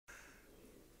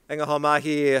Enga ho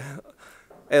mahi e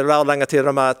raulanga te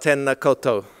rama tēnā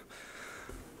koutou.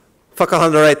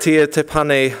 Whakahanare tia te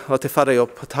pane o te whare o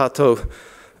potato,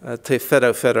 te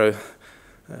whero,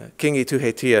 kingi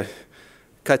tuhe tia,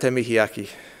 kai te mihi aki.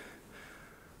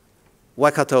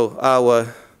 Waikato awa,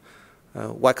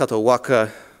 Waikato waka,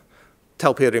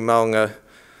 taupiri maunga,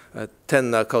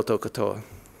 tēnā koutou katoa.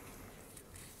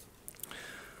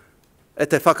 E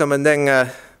te whakamanenga,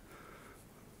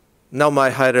 nau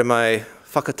mai haere mai,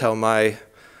 whakatau mai,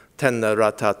 tēnā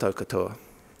rā tātou katoa.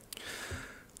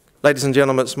 Ladies and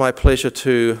gentlemen, it's my pleasure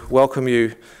to welcome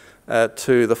you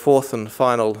to the fourth and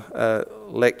final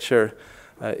lecture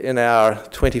in our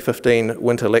 2015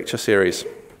 Winter Lecture Series.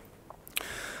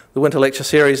 The Winter Lecture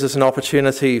Series is an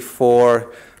opportunity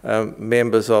for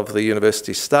members of the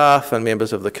university staff and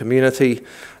members of the community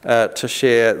to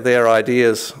share their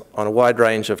ideas on a wide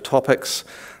range of topics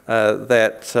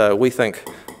that we think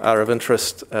are of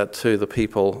interest to the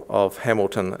people of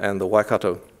Hamilton and the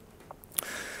Waikato.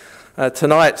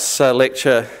 Tonight's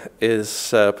lecture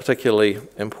is a particularly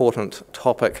important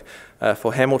topic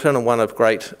for Hamilton and one of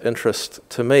great interest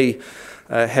to me,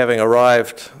 having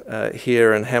arrived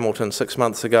here in Hamilton 6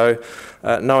 months ago,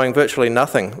 knowing virtually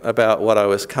nothing about what I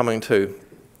was coming to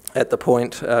at the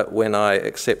point when I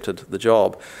accepted the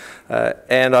job.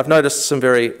 And I've noticed some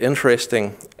very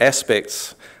interesting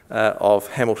aspects of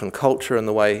Hamilton culture and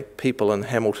the way people in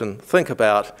Hamilton think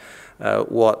about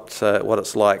what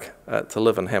it's like to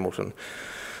live in Hamilton.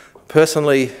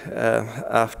 Personally,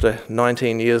 after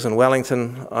 19 years in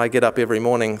Wellington, I get up every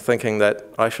morning thinking that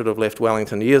I should have left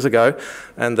Wellington years ago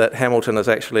and that Hamilton is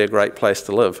actually a great place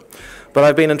to live. But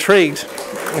I've been intrigued.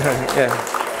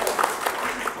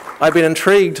 I've been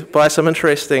intrigued by some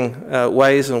interesting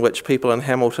ways in which people in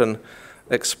Hamilton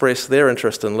express their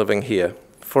interest in living here.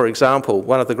 For example,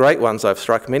 one of the great ones I've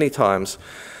struck many times,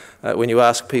 when you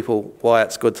ask people why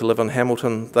it's good to live in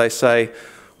Hamilton, they say,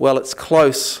 well, it's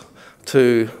close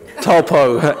to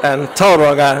Taupo and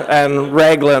Tauranga and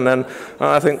Raglan, and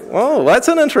I think, oh, that's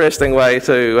an interesting way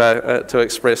to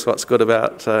express what's good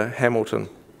about Hamilton.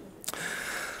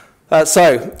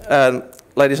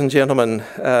 Ladies and gentlemen,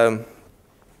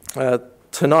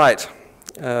 tonight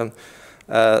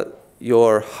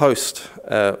your host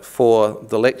for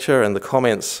the lecture and the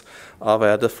comments of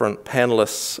our different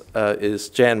panellists is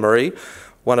Jan Maree,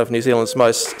 one of New Zealand's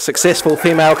most successful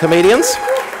female comedians.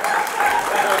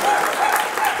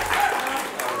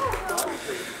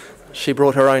 She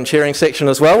brought her own cheering section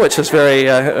as well, which is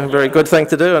a very good thing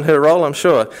to do in her role, I'm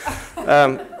sure.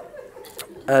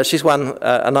 She's won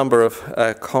a number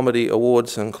of comedy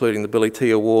awards, including the Billy T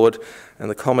Award and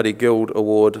the Comedy Guild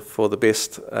Award for the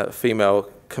Best Female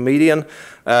Comedian,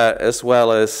 as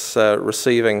well as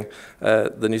receiving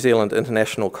the New Zealand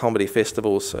International Comedy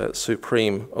Festival's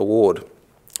Supreme Award.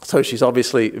 So she's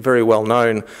obviously very well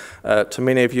known to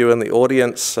many of you in the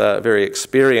audience, very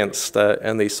experienced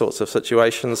in these sorts of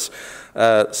situations.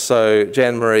 So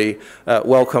Jan Maree,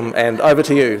 welcome, and over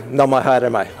to you. Nā mai haere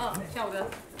mai.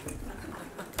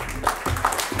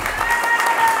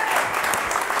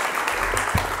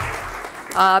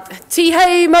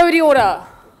 Tihei mauri ora,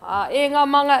 e ngā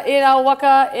manga, e ngā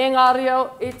waka, e ngā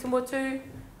reo, e tumutu,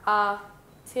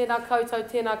 tēnā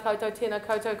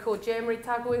koutou, ko Jan Maree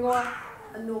tāku ingoa,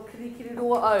 anō kirikiri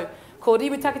roa au. Ko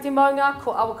Rimitaka te maunga,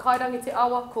 ko awa kairangi te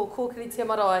awa, ko kōkiri te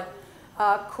marae,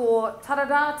 ko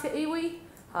Tarara te iwi,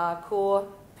 ko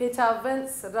Peter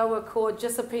Vince, raua ko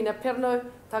Giuseppina Perno,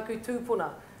 taku tūpuna.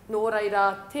 Nō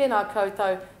reira, tēnā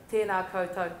koutou,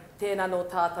 tēnā no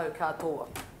tātou katoa.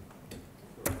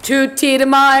 Tū tira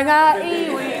mai ngā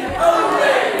iwi.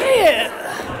 Yeah.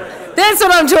 That's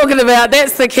what I'm talking about.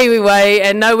 That's the Kiwi way,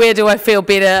 and nowhere do I feel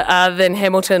better than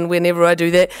Hamilton whenever I do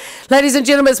that. Ladies and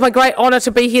gentlemen, it's my great honour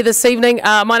to be here this evening.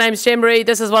 My name's Jan Maree.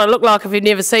 This is what I look like if you've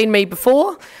never seen me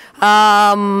before.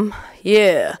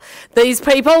 Yeah, these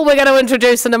people we're going to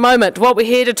introduce in a moment. What we're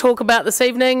here to talk about this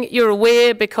evening, you're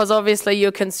aware because obviously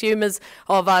you're consumers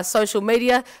of social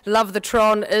media. Love the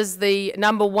Tron is the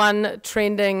 #1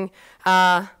 trending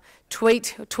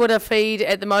Twitter feed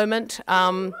at the moment.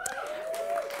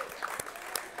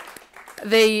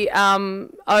 The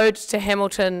Ode to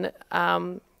Hamilton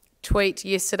tweet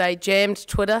yesterday jammed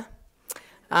Twitter.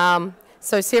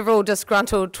 So several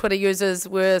disgruntled Twitter users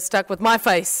were stuck with my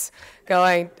face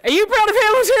going, "Are you proud of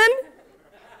Hamilton?"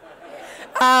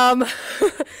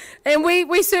 And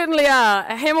we certainly are.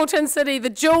 Hamilton City, the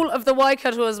jewel of the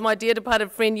Waikato, as my dear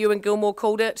departed friend Ewan Gilmore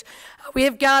called it. We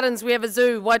have gardens, we have a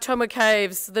zoo, Waitomo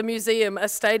Caves, the museum, a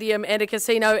stadium and a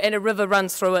casino, and a river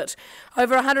runs through it.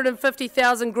 Over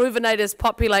 150,000 groovinators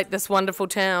populate this wonderful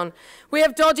town. We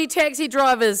have dodgy taxi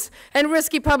drivers and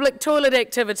risky public toilet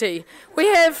activity. We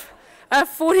have a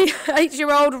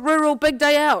 48-year-old rural big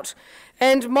day out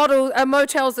and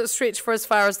motels that stretch for as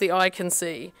far as the eye can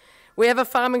see. We have a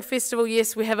farming festival,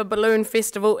 yes, we have a balloon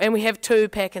festival, and we have 2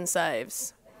 pack and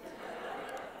saves.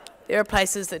 There are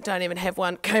places that don't even have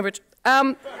one. Cambridge.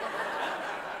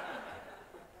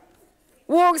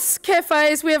 Walks,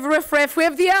 cafes, we have Riff Raff, we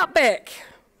have the Outback,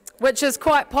 which is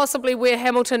quite possibly where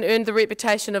Hamilton earned the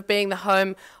reputation of being the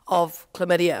home of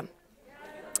chlamydia.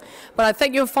 But I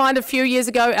think you'll find a few years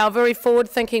ago, our very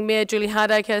forward-thinking Mayor Julie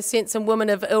Hardacre sent some women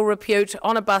of ill repute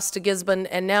on a bus to Gisborne,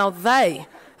 and now they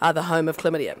are the home of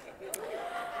chlamydia.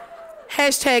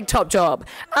 Hashtag top job.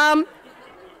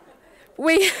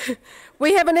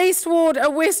 We have an East Ward,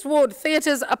 a West Ward,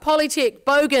 theatres, a polytech,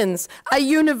 bogans, a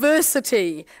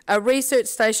university, a research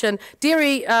station,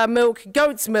 dairy milk,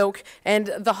 goat's milk,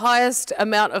 and the highest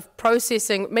amount of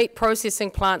meat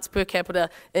processing plants per capita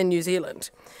in New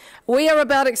Zealand. We are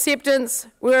about acceptance,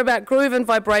 we're about groove and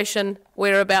vibration,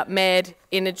 we're about mad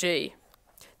energy.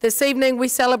 This evening we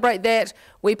celebrate that,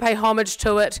 we pay homage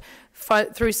to it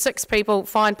through 6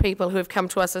 fine people who have come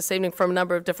to us this evening from a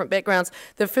number of different backgrounds.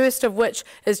 The first of which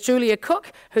is Julia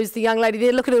Cook, who's the young lady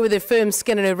there. Look at her with her firm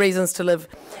skin and her reasons to live.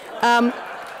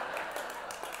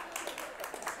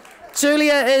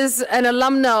 Julia is an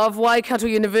alumna of Waikato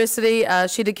University.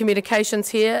 She did communications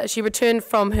here. She returned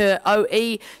from her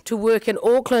OE to work in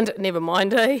Auckland, never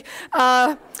mind,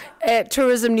 at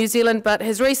Tourism New Zealand, but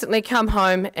has recently come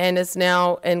home and is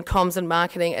now in comms and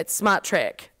marketing at Smart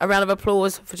Track. A round of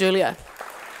applause for Julia.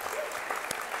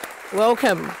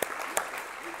 Welcome.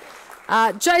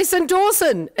 Jason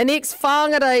Dawson, an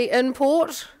ex-whāngarei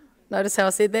import. Notice how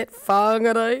I said that,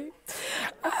 whāngarei.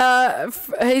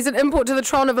 He's an import to the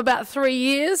Tron of about 3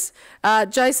 years.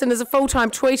 Jason is a full-time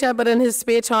tweeter, but in his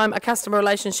spare time, a customer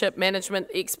relationship management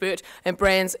expert and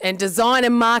brands and design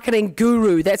and marketing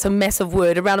guru. That's a massive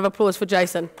word. A round of applause for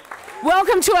Jason.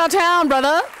 Welcome to our town,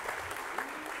 brother.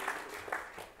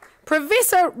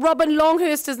 Professor Robyn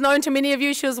Longhurst is known to many of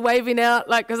you. She was waving out,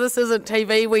 because this isn't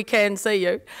TV, we can see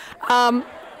you.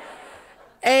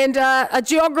 And a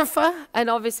geographer, and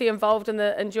obviously involved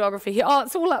in geography here. Oh,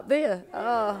 it's all up there.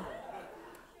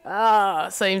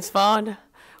 Seems fine.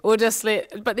 We'll just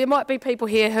but there might be people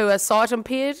here who are sight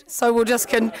impaired, so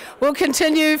we'll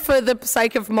continue for the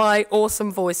sake of my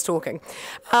awesome voice talking.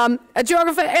 A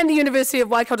geographer and the University of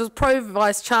Waikato's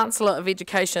Pro-Vice Chancellor of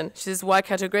Education. She's a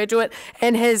Waikato graduate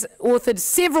and has authored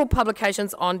several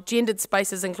publications on gendered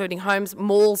spaces, including homes,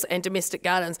 malls and domestic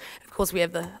gardens. Of course, we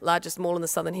have the largest mall in the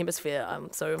Southern Hemisphere,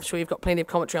 so I'm sure you've got plenty of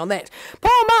commentary on that.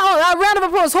 Paul Martin, a round of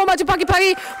applause. Hōmatu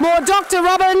Pakipaki, more Dr.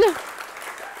 Robyn.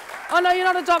 Oh no, you're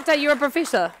not a doctor, you're a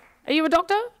professor. Are you a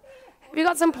doctor? Have you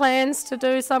got some plans to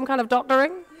do some kind of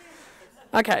doctoring?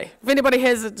 Okay, if anybody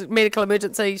has a medical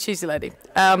emergency, she's the lady.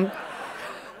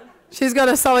 She's got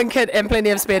a sewing kit and plenty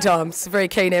of spare time. She's a very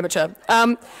keen amateur.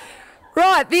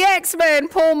 Right, the Axeman,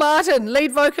 Paul Martin,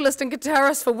 lead vocalist and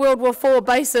guitarist for World War IV,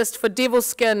 bassist for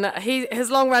Devilskin. His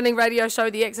long-running radio show,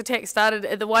 The Axe Attack, started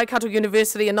at the Waikato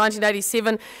University in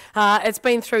 1987. It's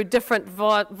been through different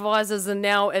visors and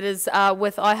now it is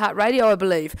with iHeartRadio, I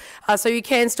believe. So you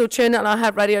can still tune in on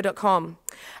iHeartRadio.com.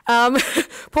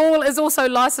 Paul is also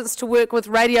licensed to work with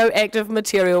radioactive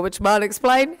material, which might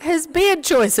explain his beard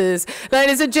choices.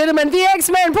 Ladies and gentlemen, the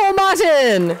Axeman, Paul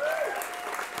Martin.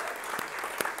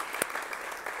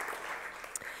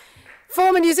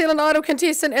 Former New Zealand Idol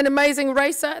contestant and amazing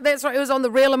racer. That's right, he was on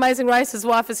the real Amazing Race. His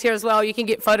wife is here as well. You can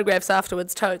get photographs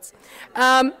afterwards, totes.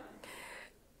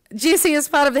 Jesse is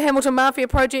part of the Hamilton Mafia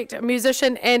Project, a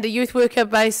musician and a youth worker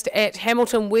based at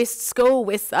Hamilton West School,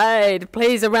 West Side.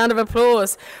 Please, a round of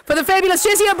applause for the fabulous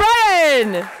Jessie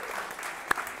O'Brien.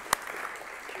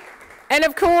 And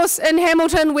of course, in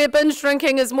Hamilton, where binge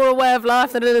drinking is more a way of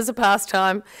life than it is a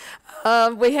pastime,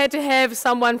 we had to have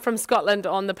someone from Scotland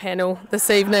on the panel this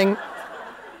evening.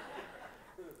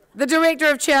 The director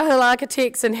of Chow Hill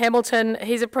Architects in Hamilton,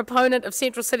 he's a proponent of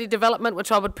central city development, which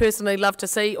I would personally love to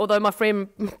see, although my friend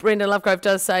Brendan Lovegrove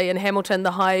does say in Hamilton,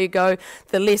 the higher you go,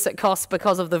 the less it costs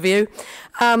because of the view.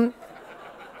 Not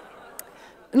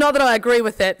that I agree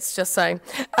with that, it's just saying.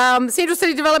 Central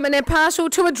city development and partial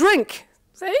to a drink,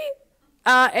 see?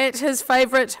 At his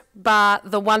favourite bar,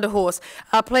 the Wonder Horse.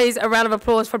 Please, a round of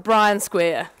applause for Brian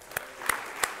Squair.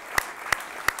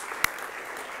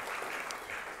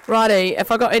 Righty,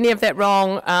 if I got any of that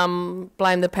wrong,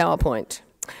 blame the PowerPoint.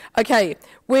 Okay,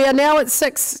 we are now at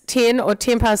 6:10 or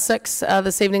 10 past 6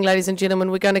 this evening, ladies and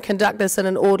gentlemen. We're going to conduct this in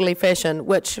an orderly fashion,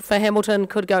 which for Hamilton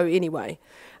could go anyway.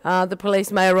 The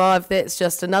police may arrive. That's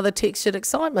just another textured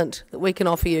excitement that we can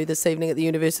offer you this evening at the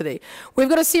university. We've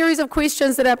got a series of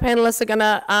questions that our panellists are going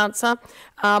to answer.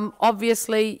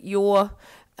 Obviously, your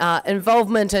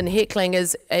involvement in heckling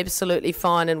is absolutely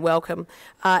fine and welcome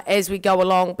as we go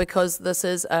along, because this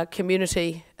is a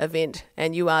community event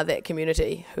and you are that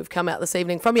community who've come out this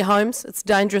evening from your homes. It's a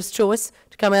dangerous choice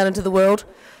to come out into the world.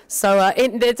 So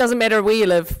it doesn't matter where you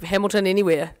live, Hamilton,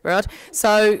 anywhere, right?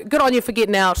 So good on you for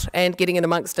getting out and getting in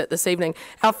amongst it this evening.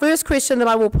 Our first question that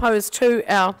I will pose to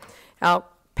our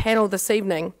panel this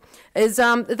evening is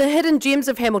the hidden gems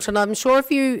of Hamilton. I'm sure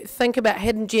if you think about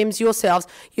hidden gems yourselves,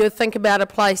 you'll think about a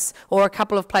place or a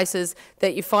couple of places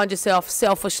that you find yourself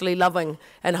selfishly loving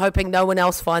and hoping no one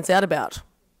else finds out about.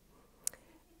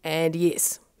 And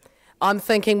yes, I'm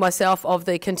thinking myself of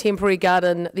the contemporary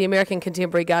garden, the American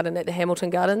contemporary garden at the Hamilton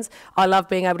Gardens. I love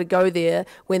being able to go there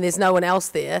when there's no one else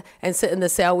there and sit in the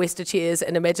sou'wester chairs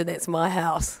and imagine that's my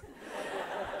house.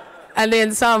 And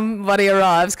then somebody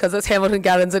arrives, because it's Hamilton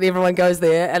Gardens and everyone goes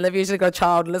there, and they've usually got a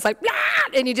child, and it's like, blah!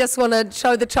 And you just want to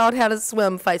show the child how to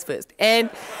swim face first. And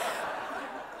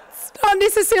it's not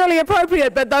necessarily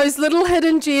appropriate, but those little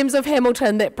hidden gems of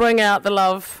Hamilton that bring out the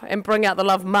love and bring out the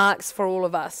love marks for all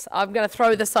of us. I'm going to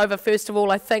throw this over, first of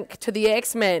all, I think, to the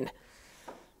Axeman.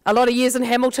 A lot of years in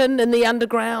Hamilton, in the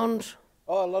underground.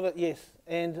 Oh, a lot of, yes,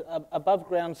 and above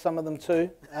ground, some of them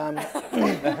too.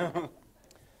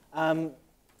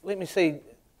 Let me see,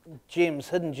 gems,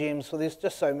 hidden gems. So there's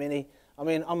just so many. I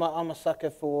mean, I'm a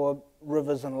sucker for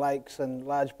rivers and lakes and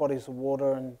large bodies of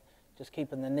water and just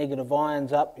keeping the negative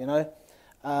ions up, you know.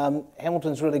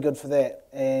 Hamilton's really good for that.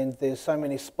 And there's so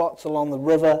many spots along the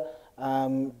river,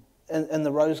 in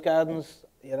the Rose Gardens.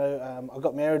 You know, I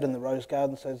got married in the Rose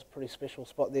Garden, so it's a pretty special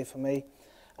spot there for me.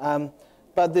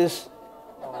 But there's...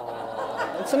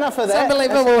 It's enough of that. It's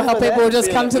unbelievable how people will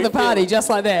just come to the party just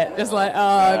like that. Just like, oh,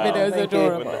 I bet it was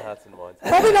adorable.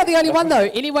 Probably not the only one, though.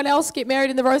 Anyone else get married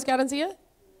in the Rose Gardens here?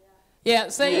 Yeah,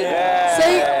 see? Yeah.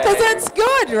 See? Because it's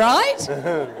good, right?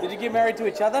 Did you get married to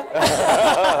each other?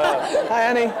 Hi,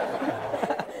 Annie.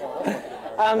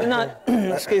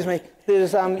 No, excuse me.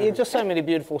 There's just so many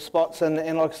beautiful spots, and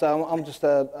like I say, I'm just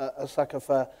a sucker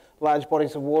for large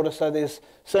bodies of water, so there's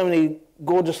so many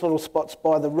gorgeous little spots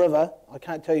by the river. I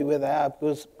can't tell you where they are,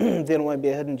 because then it won't be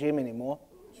a hidden gem anymore.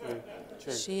 True.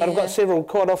 But I've got several.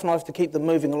 Quite often I have to keep them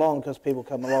moving along because people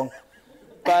come along.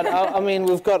 But I mean,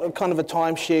 we've got a kind of a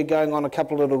timeshare going on, a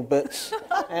couple of little bits,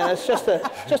 and it's just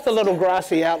a little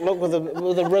grassy outlook with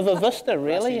a river vista,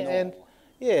 really, and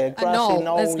yeah, grassy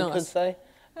knoll, you could say.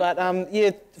 But yeah,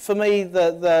 for me,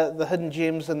 the hidden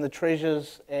gems and the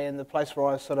treasures and the place where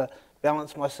I sort of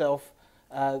balance myself,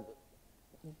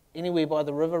 anywhere by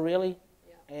the river, really,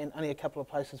 and only a couple of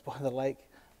places by the lake.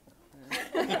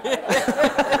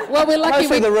 Well, we're lucky.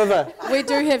 Mostly the river. We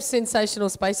do have sensational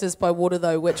spaces by water,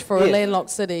 though, which for a landlocked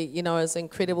city, you know, is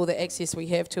incredible, the access we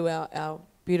have to our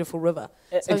beautiful river.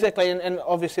 So exactly, and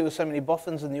obviously with so many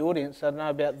boffins in the audience, I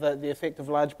know about the effect of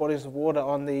large bodies of water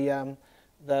on the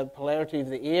polarity of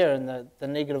the air and the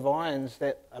negative ions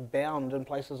that abound in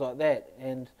places like that,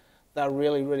 and they're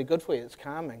really, really good for you. It's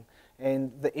calming.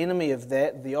 And the enemy of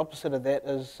that, the opposite of that,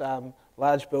 is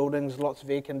large buildings, lots of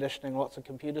air conditioning, lots of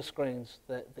computer screens.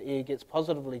 The air gets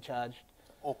positively charged.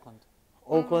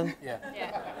 Auckland? Yeah.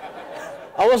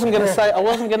 I wasn't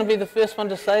going to be the first one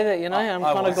to say that, you know. I'm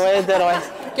kind of glad that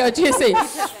I... Go, Jesse.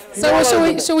 So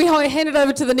shall we hand it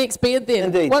over to the next bed then?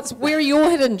 Indeed. Where are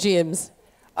your hidden gems?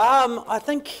 I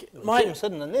think my gems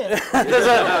hidden in there.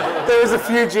 There's a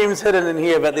few gems hidden in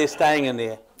here, but they're staying in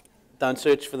there. Don't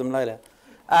search for them later.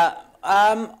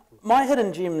 My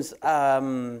hidden gems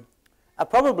are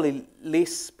probably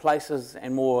less places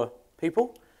and more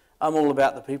people. I'm all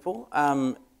about the people.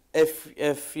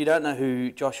 If you don't know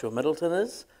who Joshua Middleton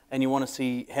is and you want to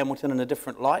see Hamilton in a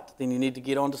different light, then you need to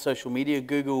get onto social media,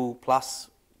 Google+,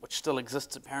 which still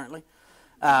exists apparently,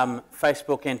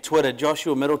 Facebook and Twitter.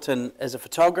 Joshua Middleton is a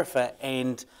photographer,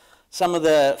 and some of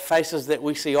the faces that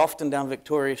we see often down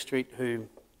Victoria Street who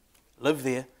live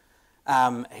there,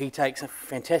 he takes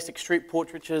fantastic street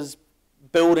portraitures,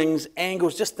 buildings,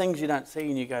 angles, just things you don't see,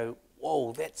 and you go,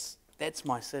 whoa, that's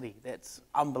my city. That's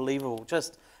unbelievable.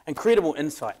 Just incredible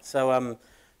insight. So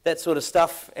that sort of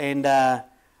stuff. And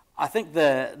I think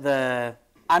the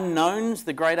unknowns,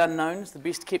 the great unknowns, the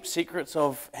best kept secrets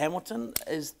of Hamilton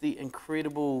is the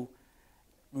incredible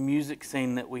music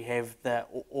scene that we have,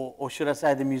 or should I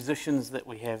say the musicians that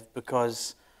we have,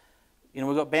 because You know,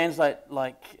 we've got bands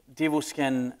like Devil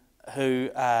Skin who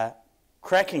are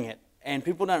cracking it, and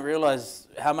people don't realise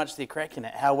how much they're cracking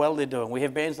it, how well they're doing. We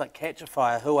have bands like Catch a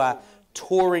Fire who are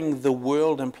touring the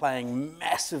world and playing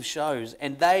massive shows,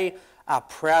 and they are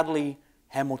proudly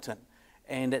Hamilton.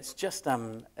 And it's just,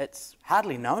 it's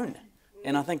hardly known.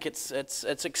 And I think it's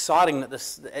exciting that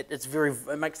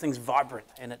it makes things vibrant,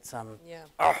 and it's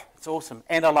it's awesome.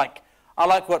 And I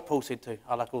like what Paul said too.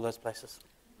 I like all those places.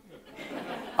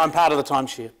 I'm part of the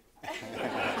timeshare.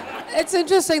 It's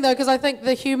interesting though, because I think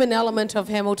the human element of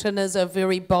Hamilton is a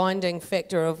very binding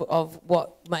factor of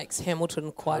what makes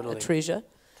Hamilton quite a treasure.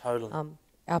 Totally.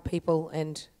 Our people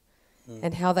and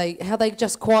how they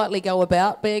just quietly go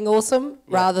about being awesome,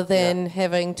 rather than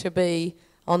having to be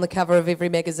on the cover of every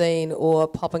magazine or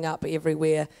popping up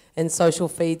everywhere in social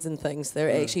feeds and things.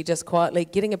 They're actually just quietly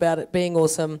getting about it, being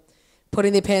awesome,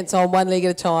 putting their pants on one leg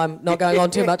at a time, not going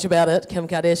on too much about it. Kim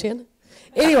Kardashian.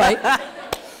 Anyway,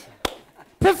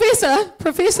 Professor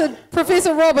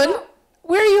Robyn,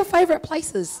 where are your favourite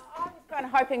places? I was kind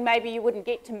of hoping maybe you wouldn't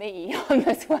get to me on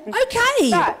this one. Okay.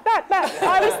 But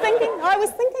I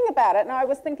was thinking about it, and I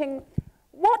was thinking,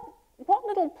 what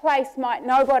little place might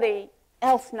nobody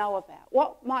else know about?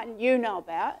 What mightn't you know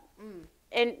about?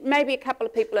 And maybe a couple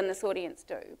of people in this audience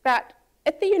do. But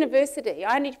at the university,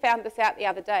 I only found this out the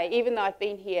other day, even though I've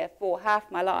been here for half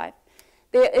my life,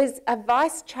 there is a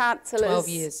Vice-Chancellor's 12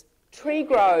 years. tree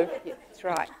grove. Yeah, that's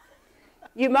right.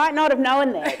 You might not have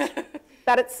known that,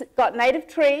 but it's got native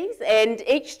trees, and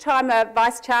each time a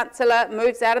Vice-Chancellor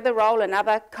moves out of the role,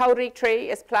 another kauri tree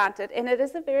is planted, and it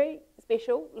is a very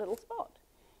special little spot.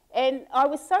 And I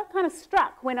was so kind of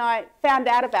struck when I found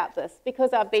out about this,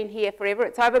 because I've been here forever.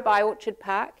 It's over by Orchard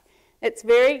Park. It's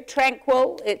very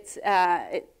tranquil. It's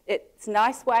a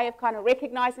nice way of kind of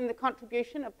recognising the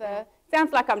contribution of the...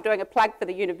 Sounds like I'm doing a plug for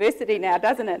the university now,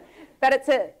 doesn't it? But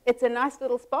it's a nice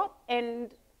little spot,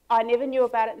 and I never knew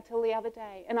about it until the other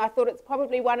day. And I thought it's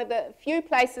probably one of the few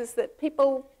places that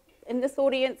people in this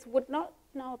audience would not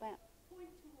know about.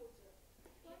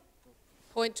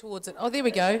 Point towards it. Oh, there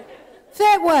we go.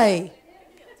 That way.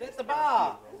 It's the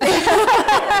bar.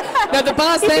 No, the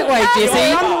bar's that way,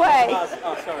 Jessie. On the way.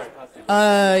 Oh, sorry.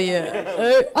 Yeah.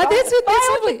 That's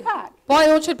lovely. Orchard Park. By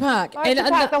Orchard Park. Orchard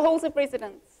Park, the halls of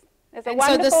residence. There's a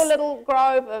wonderful little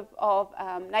grove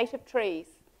of native trees.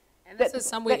 And this is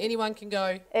somewhere anyone can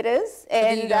go. It is,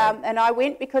 and I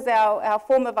went because our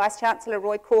former Vice-Chancellor,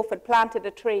 Roy Crawford, planted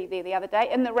a tree there the other day.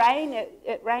 In the rain,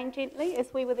 it rained gently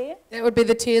as we were there. That would be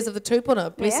the tears of the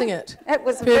tupuna, blessing it. It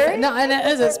was perfect. very... No, and it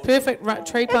is. It's perfect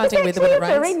tree planting weather when it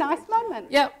rains. It's a very nice moment.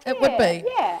 Yeah, it would be.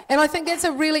 Yeah. And I think that's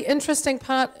a really interesting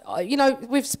part. You know,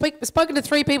 we've spoken to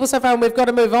 3 people so far, and we've got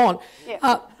to move on. Yeah.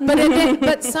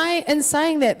 But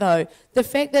saying that though, the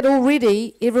fact that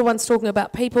already everyone's talking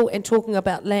about people and talking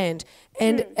about land,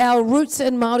 and our roots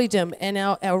in Māoridom and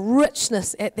our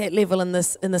richness at that level in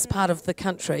this part of the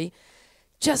country,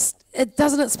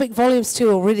 doesn't it speak volumes to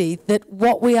already that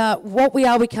what we are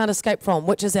we can't escape from,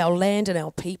 which is our land and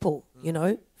our people, you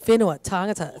know? Whenua,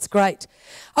 tangata, it's great.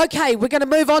 Okay, we're going to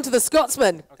move on to the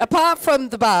Scotsman. Okay. Apart from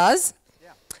the bars,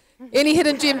 any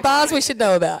hidden gem bars we should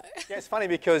know about? Yeah, it's funny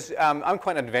because I'm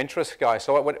quite an adventurous guy,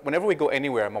 so whenever we go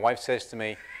anywhere, my wife says to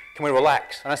me, can we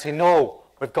relax? And I say, no,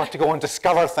 we've got to go and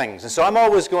discover things. And so I'm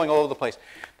always going all over the place.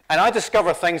 And I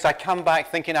discover things, I come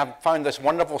back thinking I've found this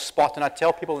wonderful spot, and I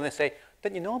tell people, and they say,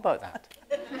 didn't you know about that?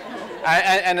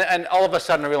 and all of a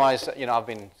sudden I realise that, you know, I've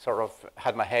been sort of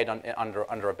had my head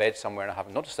under a bed somewhere and I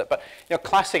haven't noticed it. But, you know,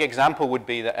 classic example would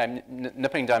be that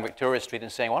nipping down Victoria Street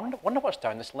and saying, well, I wonder what's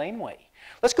down this laneway.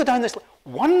 Let's go down this.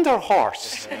 Wonder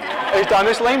Horse is down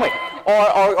this laneway.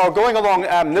 Or going along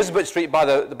Nisbet Street by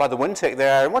the Wintake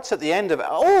there, and what's at the end of it?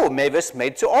 Oh, Mavis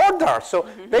Made to Order. So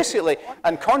basically,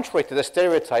 and contrary to the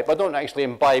stereotype, I don't actually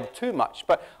imbibe too much,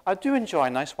 but I do enjoy a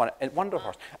nice one at Wonder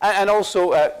Horse. And also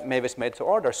Mavis Made to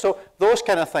Order. So those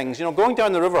kind of things, you know, going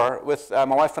down the river with my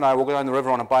wife and I, we'll go down the river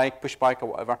on a bike, push bike or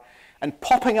whatever, and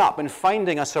popping up and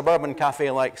finding a suburban cafe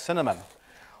like Cinnamon,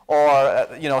 or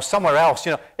you know, somewhere else,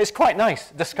 you know, it's quite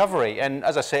nice discovery. And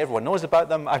as I say, everyone knows about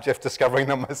them. I'm just discovering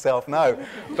them myself now.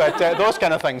 But those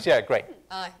kind of things, yeah, great.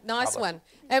 Nice one.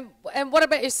 And what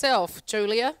about yourself,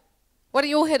 Julia? What are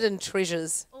your hidden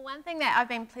treasures? Well, one thing that I've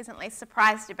been pleasantly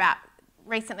surprised about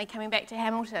recently coming back to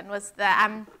Hamilton was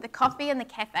the coffee and the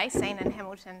cafe scene in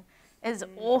Hamilton is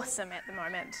awesome at the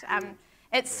moment.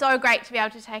 It's so great to be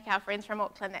able to take our friends from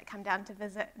Auckland that come down to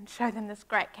visit and show them this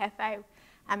great cafe.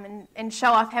 And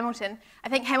show off Hamilton. I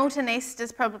think Hamilton East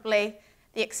is probably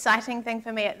the exciting thing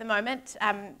for me at the moment,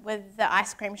 with the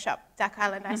ice cream shop, Duck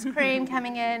Island Ice Cream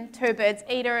coming in, Two Birds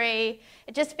Eatery.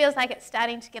 It just feels like it's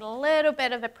starting to get a little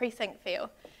bit of a precinct feel.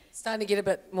 Starting to get a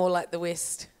bit more like the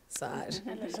west side.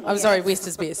 I'm sorry, west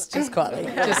is best, just quietly.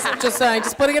 Just saying,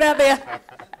 just putting it out there.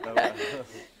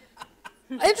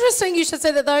 Interesting you should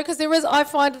say that though, because I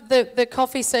find the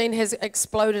coffee scene has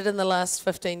exploded in the last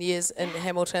 15 years in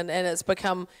Hamilton, and it's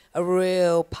become a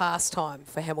real pastime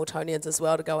for Hamiltonians as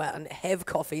well to go out and have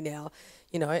coffee now,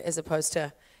 you know, as opposed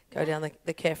to go down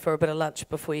the cafe for a bit of lunch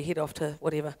before you head off to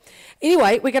whatever.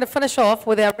 Anyway, we're going to finish off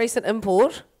with our recent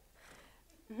import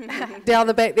down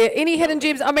the back there. Any hidden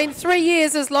gems? I mean, 3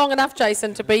 years is long enough,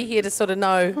 Jason, to be here to sort of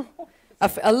know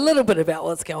a little bit about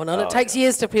what's going on. It takes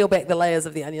years to peel back the layers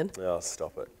of the onion. Oh,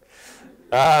 stop it.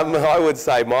 I would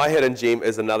say my hidden gem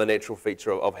is another natural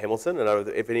feature of Hamilton. And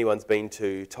if anyone's been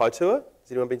to Taitua,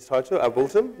 has anyone been to Taitua?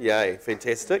 Wilton? Yay,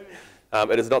 fantastic.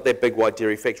 It is not that big white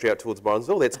dairy factory out towards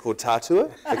Morrinsville. That's called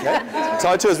Tatua. Okay,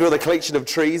 Tatua is where the collection of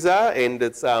trees are, and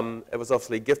it was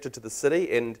obviously gifted to the city.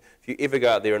 And if you ever go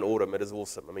out there in autumn, it is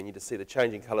awesome. I mean, you just see the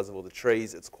changing colours of all the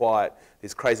trees. It's quiet.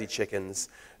 There's crazy chickens.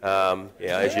 Yeah,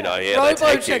 as you know, they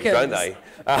take you, don't they?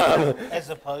 As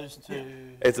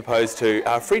opposed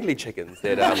to friendly chickens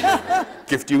that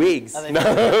gift you eggs.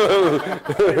 No,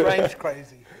 range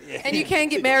crazy. And you can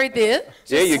get married there.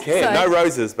 Yeah, you can. No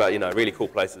roses, but, you know, really cool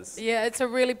places. Yeah, it's a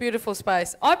really beautiful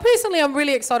space. I'm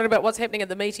really excited about what's happening at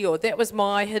the Meteor. That was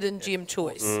my hidden gem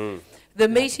choice. The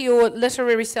Meteor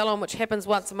Literary Salon, which happens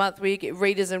once a month, where you get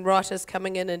readers and writers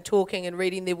coming in and talking and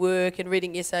reading their work and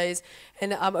reading essays,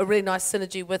 and a really nice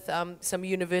synergy with some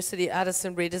university artists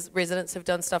and residents have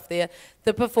done stuff there.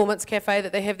 The Performance Cafe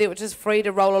that they have there, which is free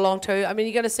to roll along to. I mean,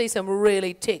 you're going to see some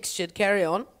really textured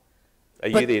carry-on. Are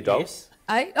you the adult? Yes.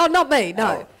 Oh, not me,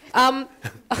 no. I'm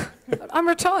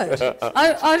retired.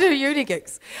 I do uni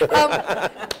gigs.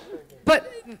 But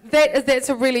that's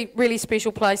a really, really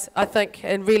special place, I think,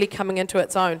 and really coming into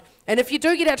its own. And if you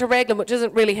do get out to Raglan, which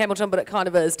isn't really Hamilton, but it kind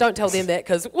of is, don't tell them that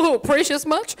because, whoa, precious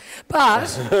much. But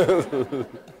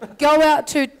go out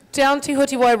to down Te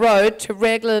Hutiwai Road to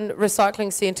Raglan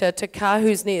Recycling Centre to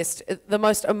Kahu's Nest. The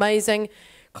most amazing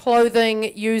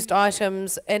clothing, used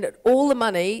items, and all the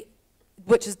money,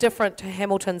 which is different to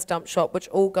Hamilton's dump shop, which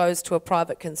all goes to a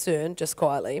private concern, just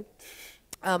quietly.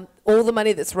 All the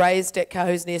money that's raised at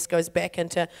Kahu's Nest goes back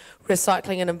into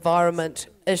recycling and environment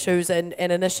issues and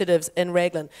initiatives in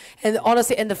Raglan. And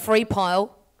honestly, in the free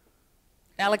pile,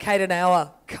 allocate an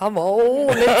hour. Come on,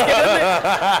 let's get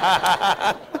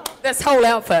in there. This whole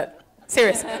outfit.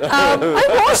 Serious. I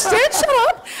watched it, shut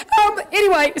up.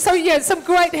 Anyway, so yeah, some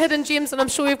great hidden gems, and I'm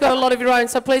sure you've got a lot of your own.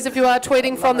 So please, if you are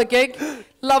tweeting from the gig,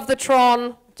 love the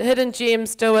Tron, hidden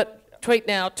gems, do it. Tweet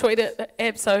now, tweet it,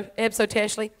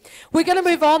 abso-tashly. We're going to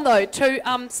move on, though, to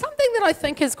something that I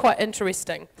think is quite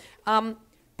interesting.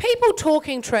 People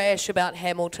talking trash about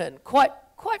Hamilton. Quite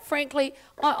frankly,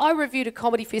 I reviewed a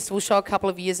comedy festival show a couple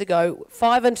of years ago,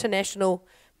 5 international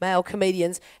male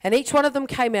comedians, and each one of them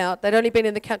came out, they'd only been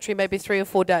in the country maybe 3 or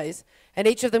 4 days, and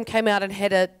each of them came out and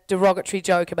had a derogatory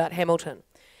joke about Hamilton.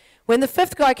 When the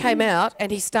 5th guy came out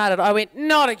and he started, I went,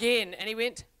 not again, and he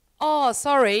went, oh,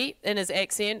 sorry, in his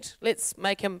accent. Let's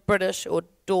make him British or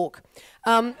dork.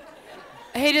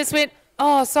 He just went,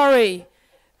 oh, sorry.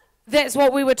 That's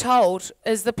what we were told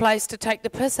is the place to take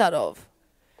the piss out of.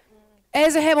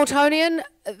 As a Hamiltonian,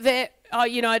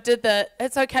 I did the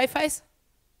it's okay face.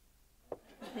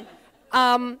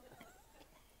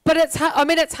 But it's hard. I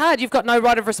mean, it's hard. You've got no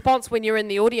right of response when you're in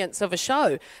the audience of a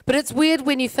show. But it's weird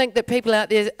when you think that people out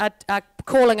there are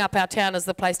calling up our town as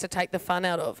the place to take the fun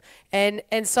out of. And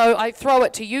so I throw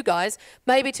it to you guys,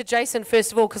 maybe to Jason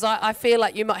first of all, because I feel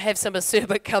like you might have some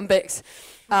acerbic comebacks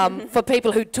for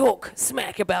people who talk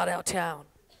smack about our town.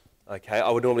 Okay, I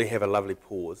would normally have a lovely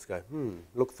pause, go,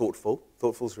 look thoughtful.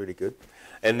 Thoughtful's really good.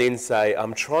 And then say,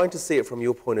 I'm trying to see it from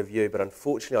your point of view, but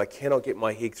unfortunately I cannot get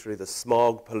my head through the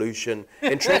smog, pollution,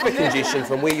 and traffic congestion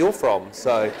from where you're from.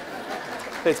 So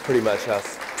that's pretty much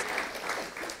us.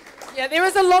 Yeah, there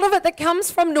is a lot of it that comes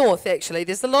from north, actually.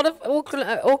 There's a lot of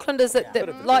Aucklanders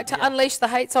that like to unleash the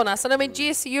hates on us. And I mean,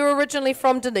 Jess, you're originally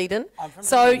from Dunedin,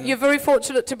 so you're very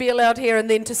fortunate to be allowed here and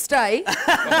then to stay.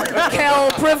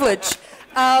 Cal privilege.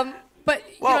 But,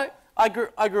 you know... I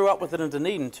grew up with it in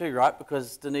Dunedin too, right?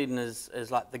 Because Dunedin is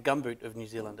like the gumboot of New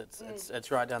Zealand.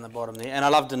 It's right down the bottom there. And I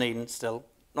love Dunedin still.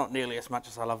 Not nearly as much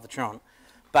as I love the Tron.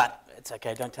 But it's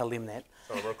okay, don't tell them that.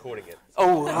 So I'm recording it.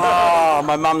 Oh,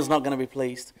 my mum's not going to be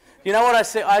pleased. You know what I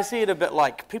see? I see it a bit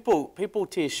like people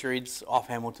tear shreds off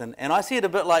Hamilton. And I see it a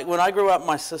bit like when I grew up,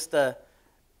 my sister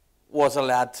was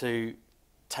allowed to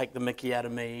take the mickey out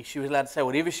of me. She was allowed to say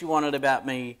whatever she wanted about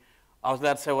me. I was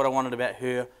allowed to say what I wanted about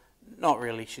her. Not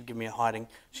really. She'd give me a hiding.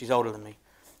 She's older than me.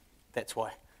 That's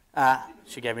why.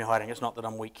 She gave me a hiding. It's not that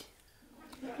I'm weak.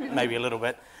 Maybe a little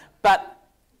bit. But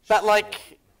But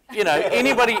like, you know,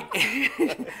 anybody,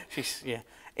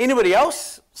 anybody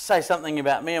else say something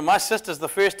about me, and my sister's the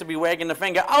first to be wagging the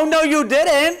finger. Oh no, you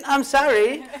didn't. I'm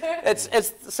sorry. It's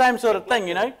the same sort of thing,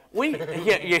 you know.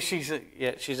 She's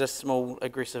a small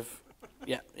aggressive.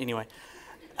 Yeah. Anyway,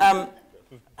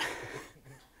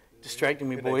 distracting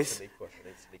me, boys.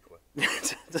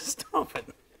 Just stop it.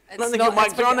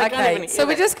 Okay, so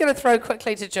we're just going to throw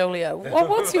quickly to Julia.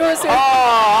 What's yours?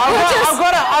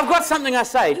 I've got something I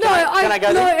say. Can I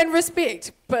go there? In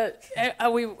respect, but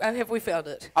have we found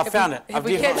it? I've found it. Have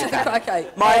we captured it? Okay.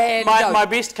 My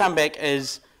best comeback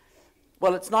is,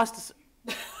 well, it's nice to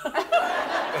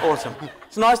awesome.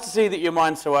 It's nice to see that your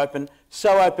mind's so open,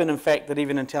 in fact, that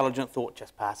even intelligent thought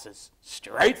just passes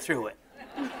straight through it.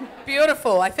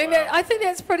 Beautiful. I think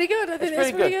that's pretty good. I think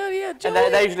that's pretty good. Yeah. Julia.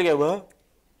 And they usually go, what?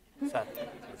 So.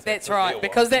 That's right,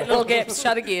 because that little gap's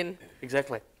shut again.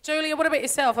 Exactly. Julia, what about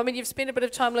yourself? I mean, you've spent a bit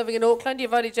of time living in Auckland.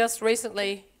 You've only just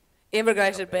recently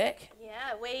emigrated back.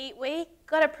 Yeah, we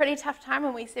got a pretty tough time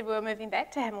when we said we were moving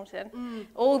back to Hamilton.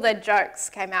 All the jokes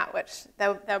came out, which they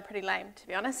were pretty lame, to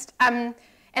be honest. And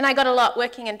I got a lot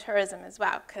working in tourism as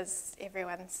well, because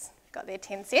everyone's got their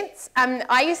 10 cents.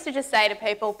 I used to just say to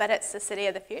people, but it's the city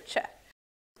of the future.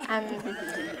 I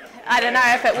don't know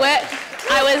if it worked.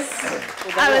 I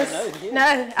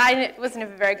was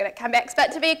never very good at comebacks,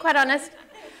 but to be quite honest,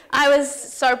 I was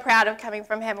so proud of coming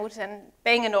from Hamilton,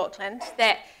 being in Auckland,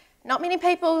 that not many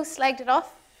people slagged it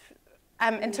off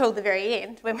until the very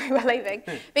end when we were leaving,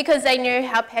 because they knew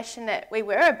how passionate we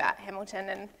were about Hamilton,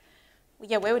 and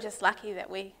yeah, we were just lucky that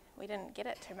we didn't get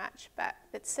it too much, but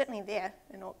it's certainly there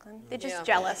in Auckland. They're just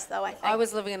jealous, though, I think. I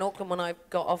was living in Auckland when I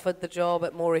got offered the job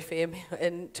at More FM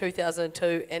in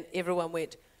 2002, and everyone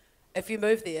went, if you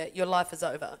move there, your life is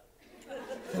over.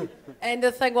 And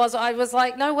the thing was, I was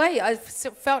like, no way. I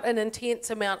felt an intense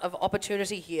amount of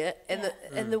opportunity here,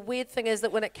 and the weird thing is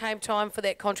that when it came time for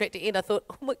that contract to end, I thought,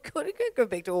 oh my God, I can't go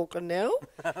back to Auckland now.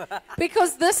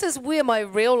 Because this is where my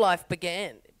real life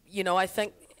began. You know, I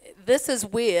think this is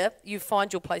where you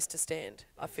find your place to stand,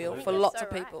 I feel, for lots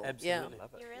of people. Absolutely. Yeah.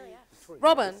 You really are.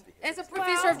 Robyn, as a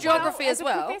professor of geography as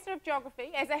well. As a professor of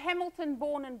geography, as a Hamilton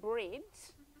born and bred,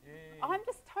 I'm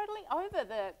just totally over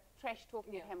the trash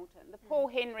talking of Hamilton. The Paul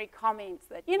Henry comments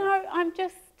that, you know, I'm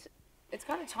just... It's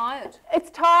kind of tired. It's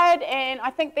tired, and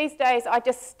I think these days I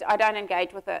don't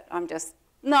engage with it. I'm just...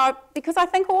 No, because I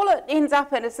think all it ends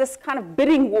up in is this kind of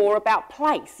bidding war about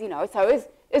place, you know. So is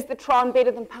the Tron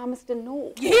better than Palmerston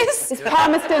North? Yes. Is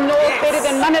Palmerston North better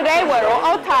than Manarewa or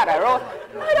Otara? Or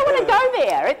I don't want to go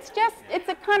there. It's just, it's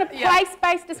a kind of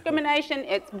place-based discrimination.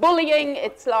 It's bullying.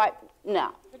 It's like,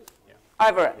 no.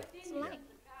 Over it.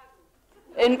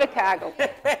 Invercargill.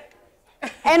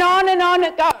 And on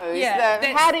it goes.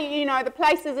 Yeah, how do you know the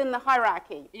places in the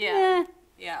hierarchy? Yeah.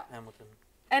 Hamilton.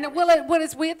 And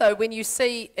it's weird though when you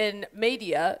see in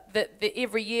media that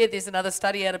every year there's another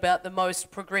study out about the most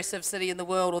progressive city in the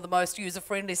world, or the most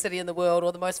user-friendly city in the world,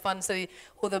 or the most fun city,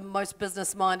 or the most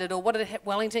business-minded, or what did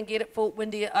Wellington get at Fort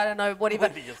Windy? I don't know, whatever.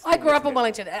 I grew up in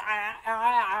Wellington.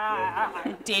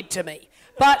 Dead to me.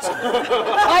 But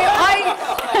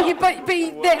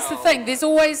that's the thing. There's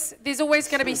always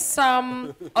going to be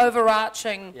some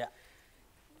overarching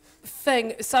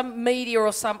thing, some media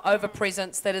or some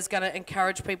overpresence that is going to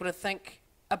encourage people to think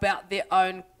about their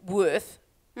own worth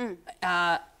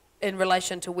in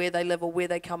relation to where they live or where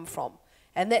they come from,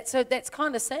 and that's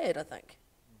kind of sad, I think.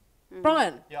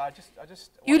 Brian, yeah, I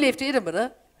just you left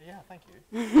Edinburgh. Yeah, thank you.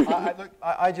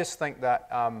 I just think that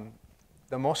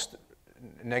the most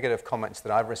negative comments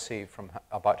that I've received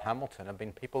about Hamilton have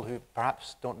been people who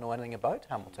perhaps don't know anything about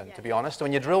Hamilton. To be honest,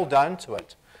 when you drill down to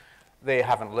it, they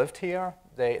haven't lived here.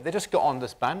 They just got on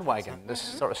this bandwagon, this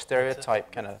sort of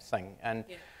stereotype kind of thing, and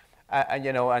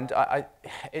you know, and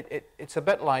it's a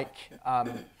bit like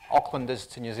Auckland is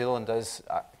to New Zealand as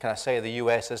can I say the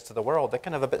US is to the world. They're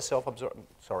kind of a bit self-absorbed.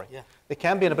 Sorry, they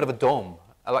can be in a bit of a dome.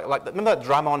 Like remember that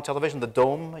drama on television, The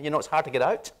Dome? You know, it's hard to get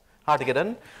out, hard to get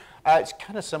in. It's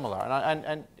kind of similar,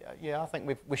 and yeah, I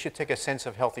think we should take a sense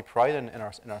of healthy pride in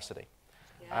our city.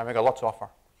 We've got a lot to offer.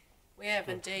 We have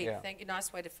indeed. Yeah. Thank you.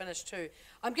 Nice way to finish too.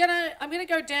 I'm gonna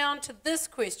go down to this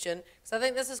question because I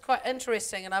think this is quite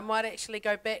interesting, and I might actually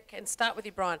go back and start with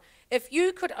you, Brian. If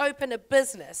you could open a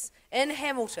business in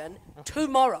Hamilton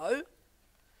tomorrow,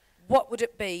 what would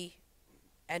it be,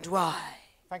 and why?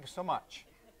 Thank you so much.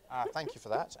 Thank you for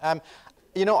that.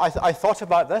 You know, I thought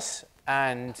about this,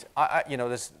 and you know,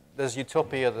 there's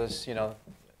utopia. There's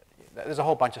there's a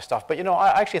whole bunch of stuff. But you know,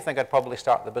 I actually think I'd probably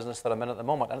start the business that I'm in at the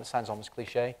moment, and it sounds almost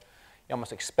cliche. You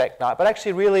almost expect that, but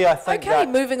actually, really, I think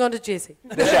moving on to Jesse.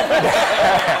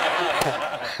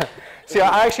 See,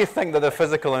 I actually think that the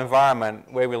physical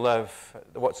environment, where we live,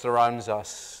 what surrounds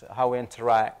us, how we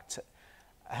interact,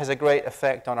 has a great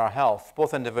effect on our health,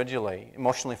 both individually,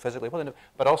 emotionally, physically,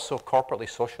 but also corporately,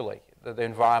 socially, the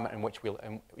environment in which we,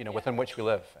 within which we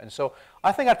live. And so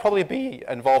I think I'd probably be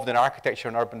involved in architecture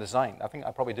and urban design. I think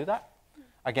I'd probably do that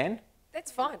again. That's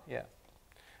fine. Yeah.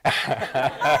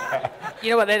 You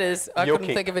know what that is? I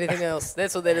couldn't think of anything else.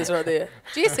 That's what that is right there.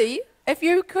 Jesse, if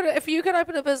you could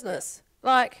open a business,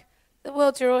 like, the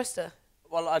world's your oyster.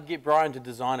 Well, I'd get Brian to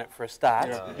design it for a start.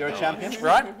 Yeah. You're a champion,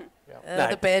 right? No.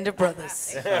 The band of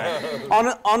brothers.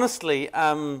 Honestly,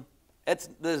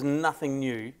 there's nothing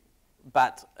new,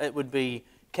 but it would be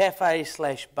cafe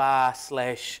 / bar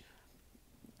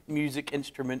 / music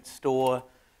instrument store,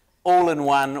 all in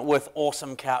one, with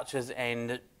awesome couches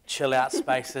and chill out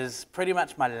spaces. Pretty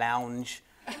much my lounge,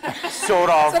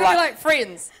 sort of. So it'd be like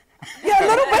Friends. Yeah, a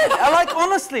little bit.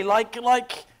 Honestly,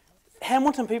 like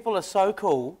Hamilton people are so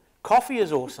cool. Coffee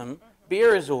is awesome.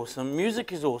 Beer is awesome.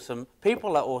 Music is awesome.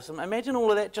 People are awesome. Imagine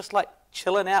all of that just like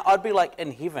chilling out. I'd be like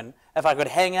in heaven if I could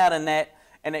hang out in that,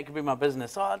 and that could be my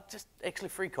business. Oh, just actually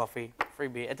free coffee, free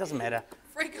beer. It doesn't matter.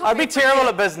 Free coffee. I'd be terrible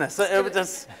at business. I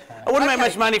wouldn't make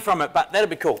much money from it, but that'd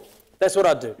be cool. That's what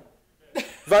I'd do.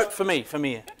 Vote for me for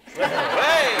mayor.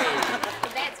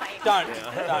 Don't.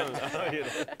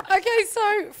 Okay,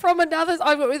 so from another,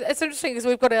 it's interesting because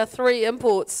we've got our 3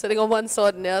 imports sitting on one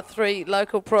side and our 3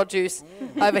 local produce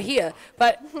over here.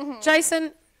 But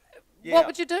Jason, what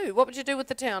would you do? What would you do with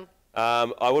the town?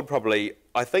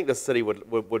 I think the city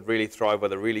would really thrive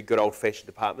with a really good old-fashioned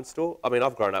department store. I mean,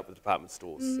 I've grown up with department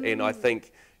stores, and I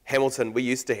think Hamilton, we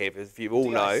used to have, as you all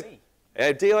know,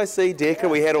 DIC, Decca,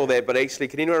 we had all that, but actually,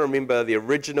 can anyone remember the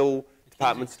original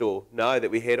department store? No,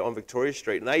 that we had on Victoria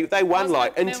Street, and they won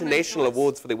like international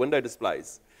awards for their window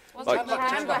displays. Like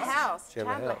Chamber House.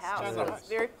 Chamber House. It's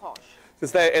very posh.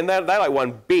 They like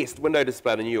won best window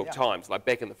display in the New York Times, like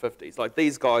back in the 50s. Like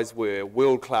these guys were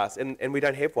world class, and we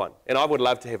don't have one. And I would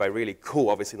love to have a really cool,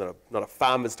 obviously not a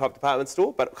farmer's type department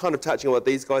store, but kind of touching on what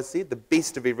these guys said, the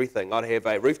best of everything. I'd have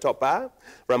a rooftop bar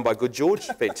run by Good George,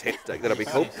 fantastic, that'd be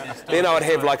cool. Then I would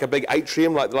have like a big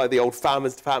atrium, like the old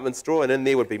farmer's department store, and in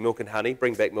there would be milk and honey.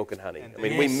 Bring back milk and honey. I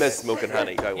mean, we miss milk and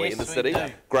honey, don't we, in the city?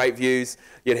 Great views.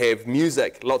 You'd have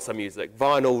music, lots of music,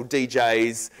 vinyl,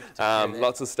 DJs,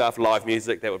 lots of stuff, live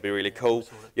music, that would be really cool.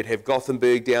 You'd have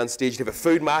Gothenburg downstairs, you'd have a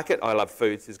food market. I love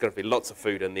food, so there's going to be lots of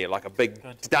food in there, like a big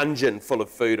dungeon full of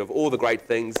food of all the great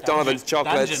things. Donovan's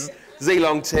chocolates,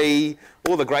 Zeelong tea,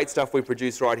 all the great stuff we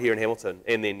produce right here in Hamilton.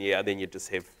 And then, then you'd just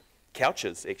have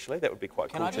couches, actually. That would be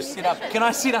quite cool. Can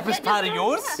I set up as part of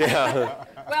yours? Yeah.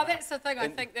 Well, that's the thing. I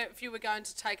think that if you were going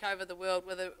to take over the world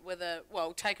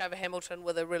take over Hamilton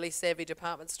with a really savvy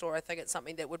department store, I think it's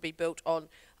something that would be built on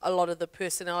a lot of the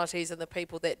personalities and the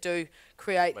people that do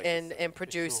create and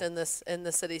produce in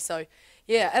the city. So,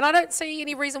 yeah, and I don't see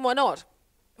any reason why not.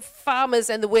 Farmers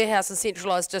and the warehouse and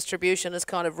centralised distribution has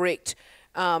kind of wrecked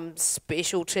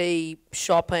specialty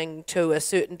shopping to a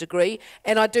certain degree,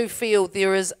 and I do feel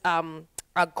there is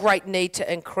a great need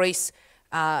to increase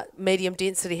medium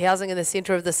density housing in the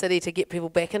centre of the city to get people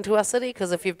back into our city,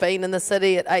 because if you've been in the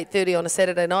city at 8:30 on a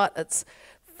Saturday night, it's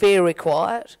very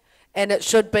quiet and it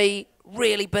should be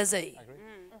really busy.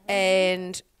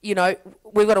 And you know,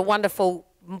 we've got a wonderful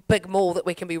big mall that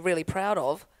we can be really proud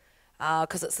of,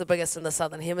 because it's the biggest in the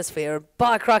Southern Hemisphere.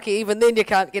 By crikey, even then you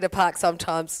can't get a park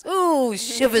sometimes. Ooh,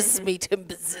 shivers me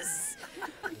timbers.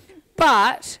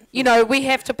 But, you know, we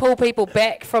have to pull people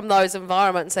back from those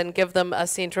environments and give them a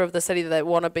centre of the city that they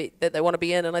want to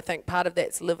be in, and I think part of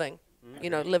that's living. You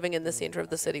know, living in the centre of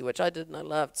the city, which I did and I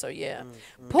loved, so yeah.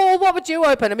 Paul, what would you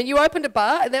open? I mean, you opened a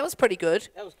bar, and that was pretty good.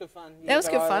 That was good fun. That was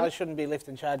good fun. I shouldn't be left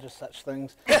in charge of such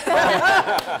things.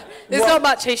 There's not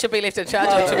much he should be left in charge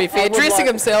of, to be fair. Dressing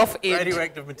himself in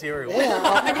radioactive material. Yeah,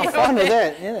 I'm fine with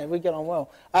that. Yeah, we get on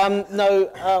well.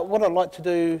 What I'd like to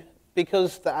do,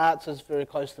 because the arts is very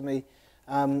close to me,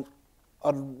 I'd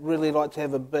really like to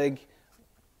have a big,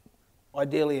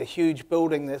 ideally a huge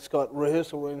building that's got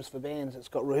rehearsal rooms for bands, it's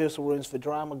got rehearsal rooms for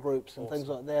drama groups and things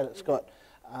like that. It's got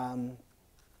a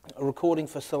recording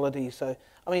facility. So,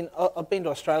 I mean, I've been to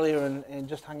Australia and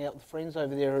just hung out with friends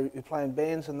over there who play in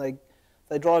bands, and they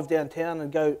drive downtown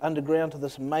and go underground to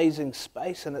this amazing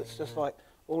space, and it's just like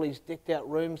all these decked out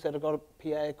rooms that have got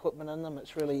PA equipment in them.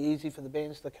 It's really easy for the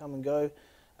bands to come and go.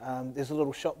 There's a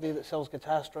little shop there that sells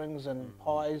guitar strings and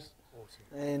pies.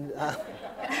 And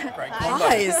Great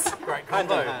Nice. Great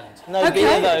combo. no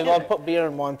beer though. I'd put beer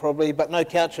in mine probably, but no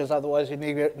couches. Otherwise, you'd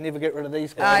never get rid of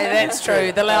these guys. Aye, that's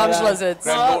true. The lounge lizards.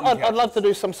 No, I'd love to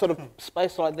do some sort of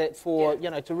space like that for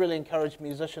to really encourage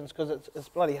musicians, because it's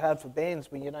bloody hard for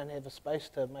bands when you don't have a space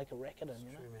to make a racket in.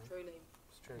 You know. Truly.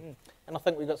 It's true. And I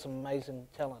think we've got some amazing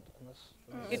talent in this.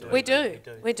 We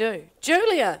do.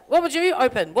 Julia, what would you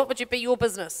open? What would be your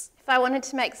business? If I wanted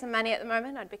to make some money at the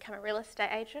moment, I'd become a real estate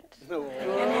agent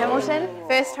in Hamilton.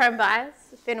 First home buyers,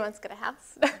 if anyone's got a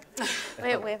house.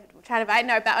 we're trying to buy.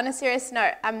 No, but on a serious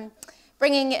note,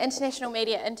 bringing international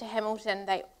media into Hamilton,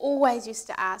 they always used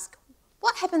to ask,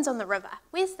 what happens on the river?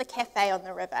 Where's the cafe on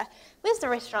the river? Where's the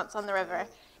restaurants on the river?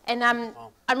 And I'm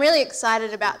really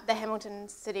excited about the Hamilton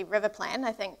City River Plan.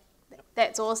 I think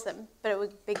that's awesome, but it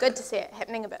would be good to see it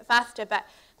happening a bit faster. But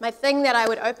my thing that I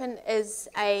would open is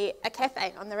a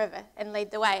cafe on the river and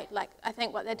lead the way. Like, I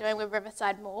think what they're doing with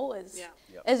Riverside Mall is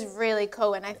really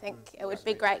cool, and I think it would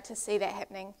be great to see that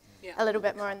happening a little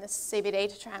bit more in the CBD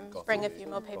to try and bring a few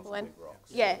more people in.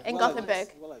 Yeah, in Gothenburg.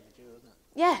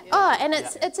 Yeah. Oh, and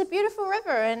it's a beautiful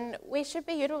river, and we should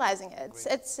be utilising it.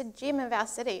 It's a gem of our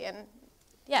city, and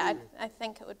yeah, I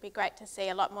think it would be great to see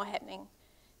a lot more happening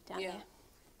down there.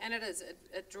 And it is.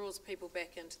 It draws people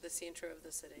back into the centre of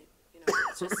the city. You know,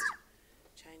 it's just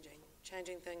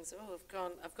changing things. Oh,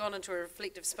 I've gone into a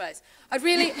reflective space. No,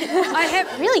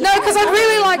 because I'd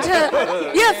really like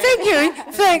to. Yeah, thank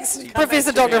you. Thanks,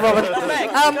 Professor Dr. Robyn.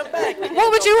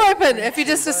 What would you open if you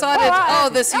just decided,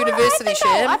 this university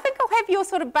share? I think I'll have your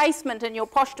sort of basement in your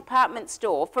posh department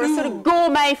store for a sort of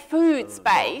gourmet food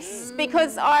space,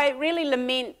 because I really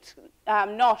lament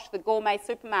Nosh, the gourmet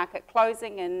supermarket,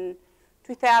 closing in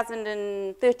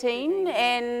 2013,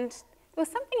 and there was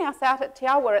something else out at Te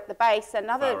Awa at the base,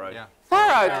 another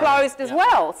Faro closed as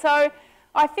well. So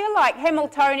I feel like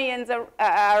Hamiltonians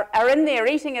are in there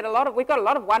eating at we've got a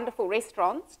lot of wonderful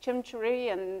restaurants,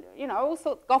 Chimchurri and, all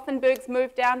sorts. Gothenburg's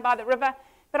moved down by the river,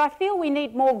 but I feel we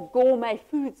need more gourmet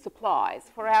food supplies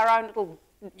for our own little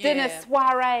dinner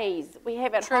soirees we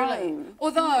have at home.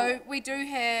 Although we do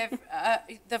have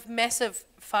the massive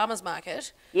farmers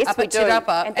market up at Te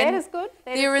Rapa, and that is good.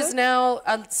 There is now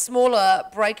a smaller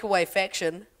breakaway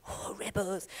faction,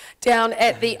 rebels, down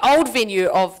at the old venue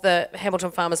of the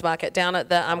Hamilton Farmers Market, down at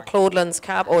the Claudelands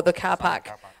car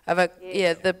park of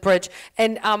the bridge,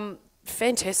 and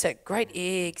fantastic, great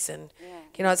eggs and.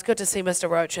 You know, it's good to see Mr.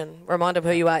 Roach and remind him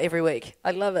who you are every week.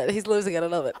 I love it. He's losing it. I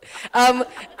love it.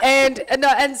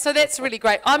 And so that's really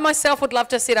great. I myself would love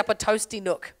to set up a toasty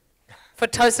nook for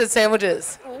toasted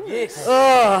sandwiches. Yes.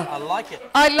 Oh, I like it.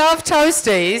 I love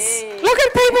toasties. Look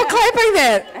at people clapping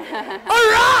that. All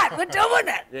right, we're doing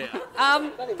it. Yeah.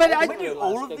 But we do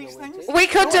all of these things? We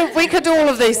could do all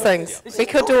of these things. We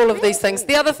could do all of these things.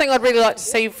 The other thing I'd really like to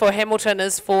see for Hamilton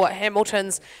is for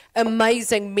Hamilton's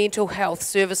amazing mental health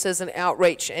services and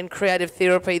outreach and creative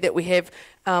therapy that we have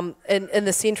in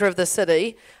the centre of the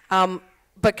city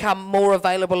become more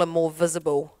available and more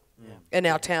visible in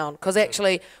our town, because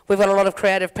actually we've got a lot of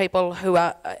creative people who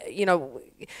are,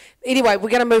 anyway, we're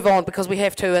going to move on because we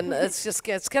have to, and it's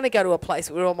going to go to a place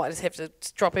where we all might just have to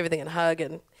drop everything and hug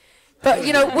but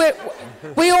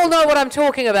we all know what I'm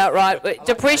talking about, right?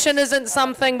 Depression isn't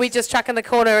something we just chuck in the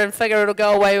corner and figure it'll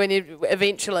go away when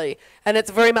eventually. And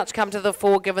it's very much come to the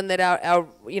fore, given that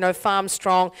our Farm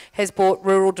Strong has brought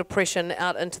rural depression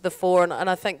out into the fore. And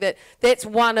I think that's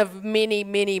one of many,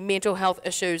 many mental health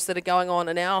issues that are going on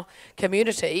in our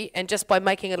community. And just by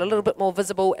making it a little bit more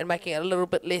visible and making it a little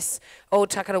bit less,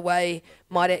 tuck it away,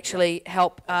 might actually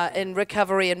help in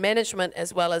recovery and management,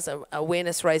 as well as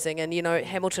awareness raising. And,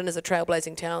 Hamilton is a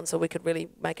trailblazing town, so we could really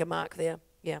make a mark there.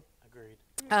 Yeah. Agreed.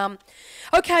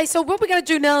 Okay, so what we're going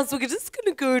to do now is we're just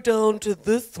going to go down to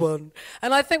this one.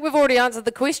 And I think we've already answered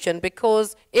the question,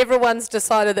 because everyone's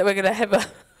decided that we're going to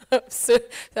have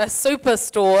a super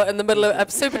store in the middle of a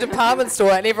super department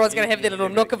store, and everyone's going to have their little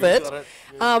nook of it.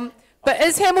 But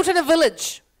is Hamilton a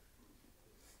village?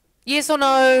 Yes or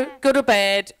no, good or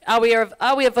bad? Are we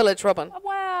a village, Robyn?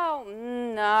 Well,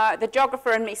 no. The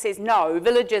geographer in me says no.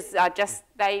 Villages are just,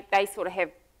 they sort of have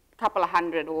a couple of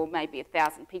hundred or maybe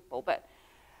 1,000 people. But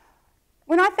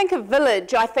when I think of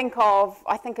village, I think of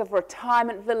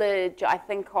retirement village. I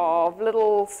think of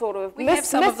little sort of we have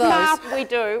some of those. We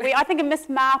do. I think of Miss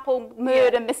Marple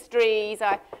murder mysteries.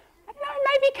 I don't know,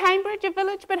 maybe Cambridge a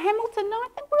village, but Hamilton, no, I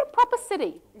think we're a proper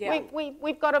city. Yeah.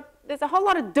 We've got there's a whole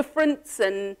lot of difference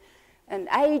and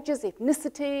ages,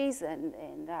 ethnicities, and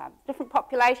different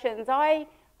populations. I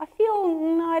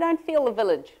don't feel a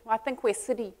village. I think we're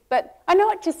city. But I know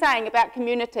what you're saying about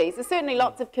communities. There's certainly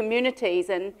lots of communities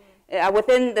in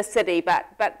within the city,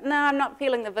 but no, I'm not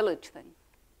feeling the village thing.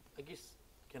 I guess,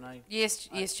 can I? Yes,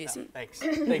 Jesse. Thanks,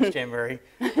 Jan Maree.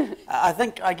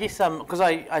 I guess, because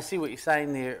I see what you're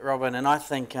saying there, Robyn, and I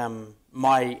think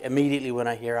immediately when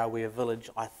I hear Are We a Village,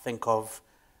 I think of,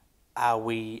 are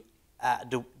we,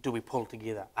 do we pull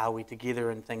together? Are we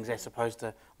together in things as opposed to,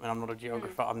 I mean, I'm not a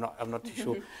geographer, I'm not too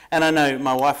sure. And I know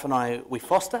my wife and I, we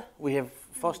have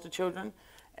foster children,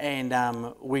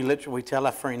 and we tell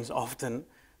our friends often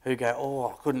who go, oh,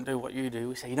 I couldn't do what you do.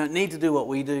 We say, you don't need to do what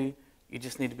we do, you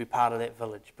just need to be part of that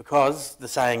village. Because the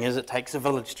saying is, it takes a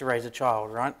village to raise a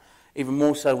child, right? Even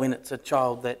more so when it's a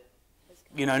child that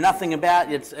you know nothing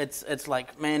about. It's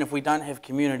like, man, if we don't have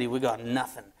community, we got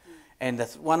nothing. And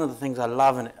that's one of the things I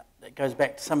love, and it goes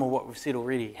back to some of what we've said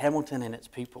already, Hamilton and its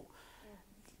people.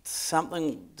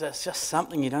 That's just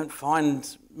something you don't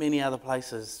find many other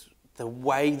places. The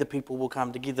way the people will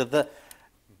come together,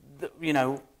 you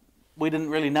know, we didn't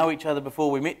really know each other before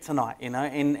we met tonight, you know,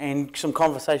 and some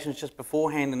conversations just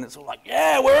beforehand, and it's all like,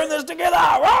 yeah, we're in this together,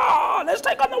 rah, let's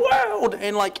take on the world,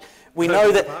 and like we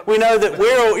know that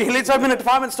we're all, let's open a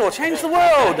department store, change the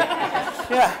world,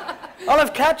 yeah. I'll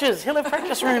have couches, he'll have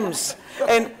practice rooms,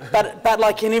 but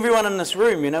like in everyone in this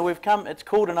room, you know, we've come. It's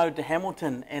called an Ode to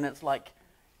Hamilton, and it's like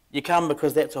you come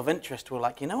because that's of interest. We're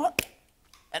like, you know what,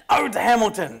 an Ode to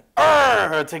Hamilton,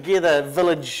 together,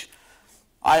 village.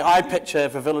 I picture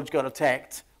if a village got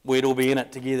attacked, we'd all be in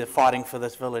it together, fighting for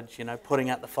this village. You know, putting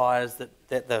out the fires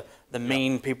that the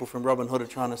mean people from Robin Hood are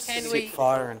trying to set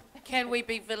fire. And can we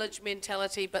be village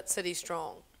mentality but city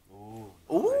strong?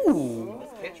 Ooh.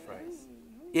 Catchphrase.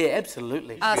 Yeah,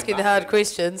 absolutely. Asking the hard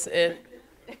questions in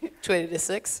 20 to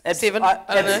 6, 7. I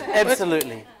don't know.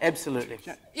 Absolutely.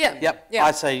 Yeah. Yep. Yeah.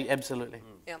 I say absolutely.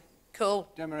 Yeah. Cool.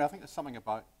 Jan Maree, I think there's something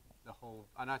about the whole,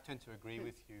 and I tend to agree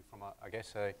with you from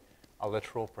a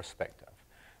literal perspective.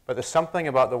 But there's something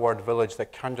about the word village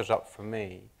that conjures up for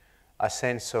me a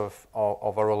sense of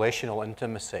a relational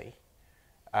intimacy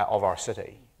of our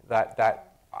city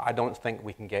that I don't think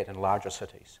we can get in larger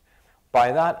cities.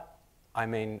 By that, I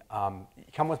mean,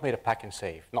 come with me to Pack and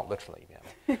Save, not literally.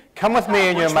 Yeah. Come with me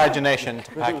in your imagination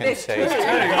to Pack and Save.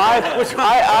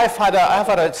 I've had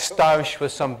a stoush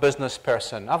with some business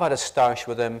person. I've had a stoush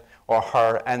with him or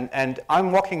her, and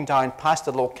I'm walking down past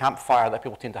the little campfire that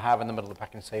people tend to have in the middle of the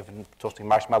Pack and Save and toasting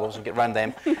marshmallows and get around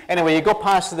them. Anyway, you go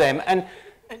past them, and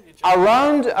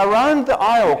around the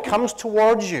aisle comes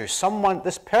towards you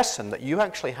this person that you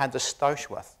actually had the stoush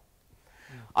with.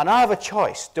 And I have a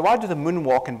choice. Do I do the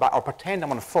moonwalk and back, or pretend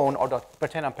I'm on a phone, or do I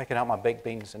pretend I'm picking out my baked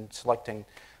beans and selecting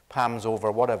Pam's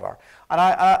over whatever?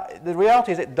 And the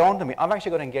reality is, it dawned on me, I've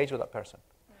actually got to engage with that person.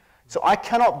 So I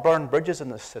cannot burn bridges in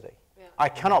this city. Yeah. I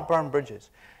cannot burn bridges.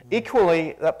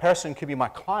 Equally, that person could be my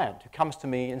client who comes to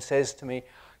me and says to me,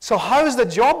 so how's the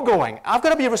job going? I've got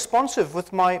to be responsive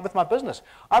with my business.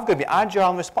 I've got to be agile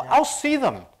and responsive. I'll see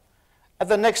them at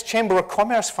the next Chamber of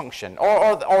Commerce function,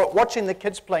 or watching the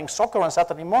kids playing soccer on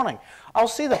Saturday morning. I'll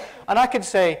see them. And I could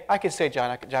say,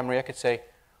 Jan Maree, I could say,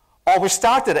 oh, we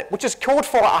started it, which is code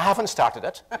for I haven't started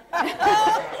it,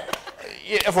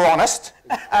 if we're honest.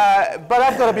 But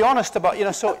I've got to be honest about, you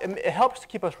know, so it helps to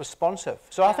keep us responsive.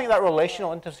 So I think that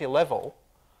relational intimacy level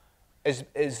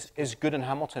is good in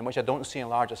Hamilton, which I don't see in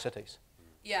larger cities.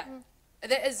 Yeah,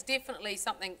 that is definitely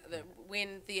something that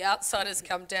when the outsiders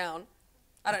come down,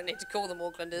 I don't need to call them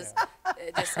Aucklanders.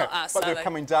 That's not us. But they're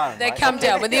coming down. They come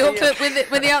down. When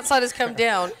the outsiders come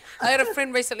down. I had a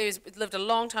friend recently who's lived a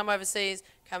long time overseas,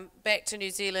 come back to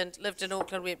New Zealand, lived in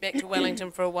Auckland, went back to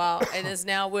Wellington for a while, and is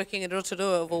now working in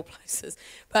Rotorua of all places.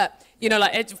 But you know,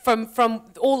 like from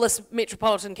all this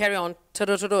metropolitan carry on to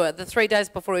Rotorua, the 3 days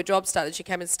before her job started, she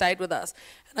came and stayed with us,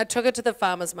 and I took her to the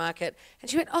farmers market,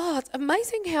 and she went, "Oh, it's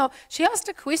amazing how." She asked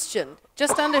a question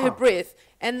just under her breath,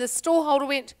 and the storeholder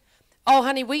went, "Oh,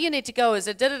 honey, where you need to go is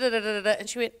a da-da-da-da-da-da." And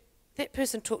she went, "That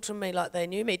person talked to me like they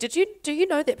knew me. Do you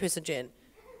know that person, Jan?"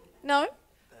 "No."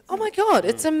 "Oh my God,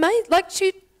 it's amazing. Like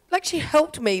she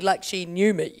helped me like she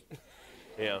knew me."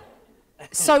 Yeah.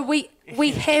 So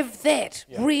we have that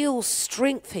real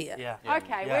strength here. Yeah.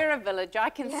 Okay, we're a village.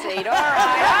 I concede. All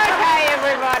right. Okay,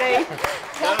 everybody.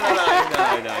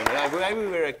 No. Maybe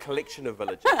we're a collection of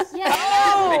villages.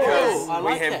 Because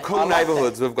we have cool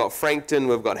neighbourhoods. We've got Frankton,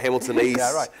 we've got Hamilton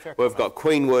East, we've got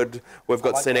Queenwood, we've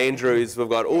got St Andrews, we've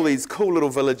got all these cool little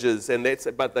villages.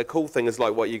 But the cool thing is,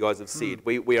 like what you guys have said,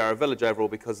 we are a village overall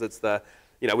because it's the,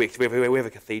 you know, we have a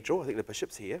cathedral. I think the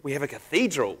bishop's here. We have a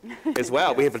cathedral as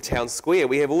well. We have a town square.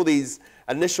 We have all these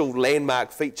initial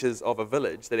landmark features of a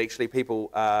village that actually people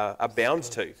are bound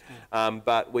to.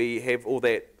 But we have all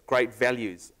that great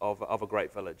values of a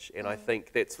great village. And I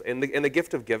think that's, and the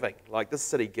gift of giving. Like, this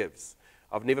city gives.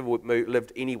 I've never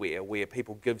lived anywhere where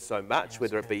people give so much,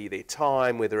 whether it be their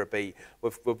time, whether it be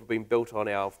we've been built on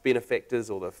our benefactors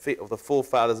or the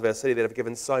forefathers of our city that have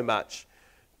given so much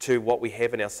to what we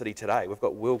have in our city today. We've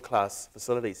got world-class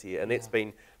facilities here, and that's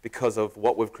been because of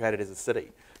what we've created as a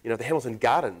city. You know, the Hamilton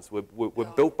Gardens were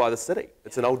built by the city.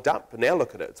 It's an old dump, and now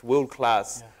look at it. It's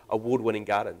world-class, award-winning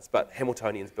gardens, but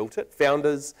Hamiltonians built it.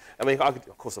 Founders, I mean,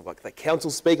 of course, I've like the council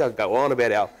speak. I could go on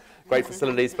about our great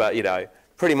facilities, but, you know,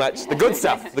 pretty much the good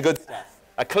stuff, the good stuff.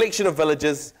 A collection of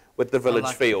villages with the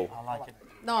village feel. I like it.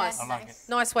 Nice. I like it.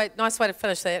 Nice way to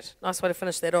finish that. Nice way to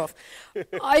finish that off.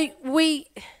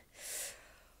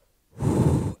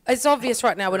 It's obvious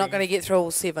right now we're not going to get through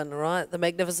all 7, right? The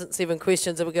Magnificent 7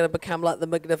 questions are going to become like the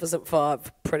Magnificent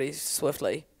 5 pretty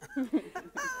swiftly.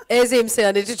 As MC,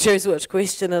 I need to choose which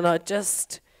question, and I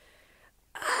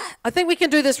think we can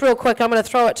do this real quick. I'm going to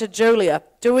throw it to Julia.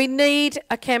 Do we need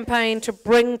a campaign to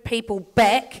bring people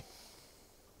back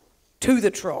to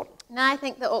the Tron? No, I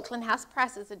think the Auckland house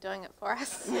prices are doing it for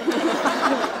us.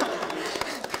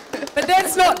 But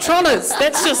that's not Tronners,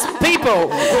 that's just people.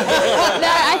 No,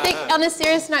 I think on a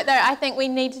serious note though, I think we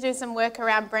need to do some work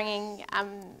around bringing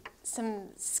some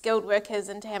skilled workers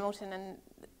into Hamilton. And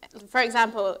for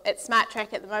example, at Smart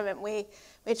Track at the moment, we're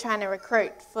trying to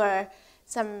recruit for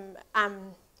some, what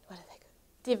are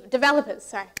they called? Developers,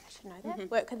 sorry, I should know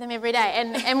that, work with them every day.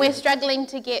 And we're struggling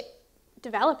to get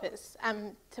developers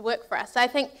to work for us. So I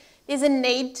think there's a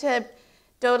need to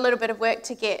do a little bit of work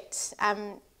to get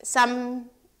some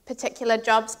particular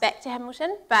jobs back to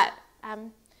Hamilton, but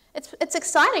it's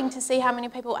exciting to see how many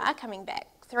people are coming back.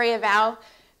 3 of our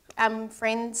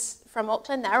friends from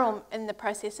Auckland, they're all in the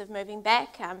process of moving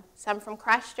back, some from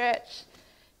Christchurch.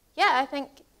 Yeah, I think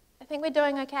we're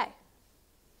doing okay.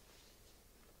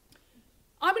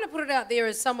 I'm going to put it out there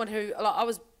as someone who,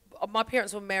 like, my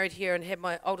parents were married here and had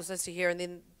my older sister here,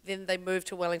 and then they moved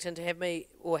to Wellington to have me,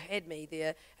 or had me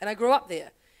there, and I grew up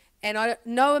there. And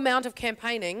no amount of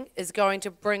campaigning is going to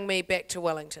bring me back to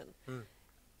Wellington.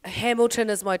 Hamilton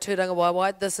is my tūranga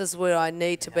waiwai. This is where I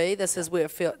need to be. This is where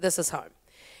this is home.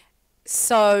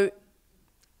 So,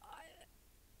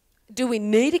 do we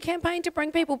need a campaign to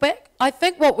bring people back? I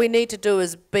think what we need to do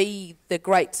is be the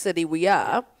great city we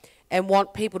are, and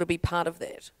want people to be part of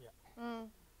that.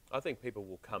 I think people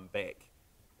will come back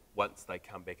once they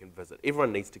come back and visit.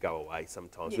 Everyone needs to go away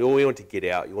sometimes. We all want to get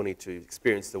out. You all need to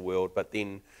experience the world, but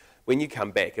then when you come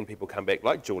back, and people come back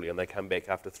like Julia, and they come back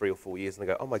after 3 or 4 years and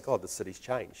they go, oh my God, the city's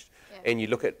changed. And you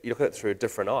look at it through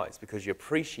different eyes, because you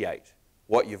appreciate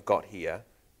what you've got here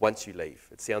once you leave.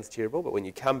 It sounds terrible, but when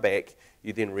you come back,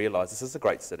 you then realise this is a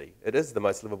great city. It is the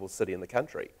most livable city in the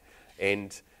country.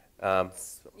 And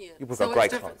you've got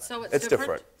great climate. So it's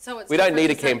different. So we don't need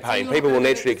a campaign. People will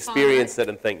naturally experience it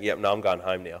and think, yep, no, I'm going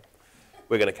home now.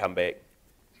 We're going to come back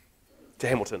to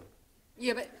Hamilton.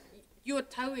 Yeah, but you're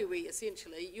tauiwi,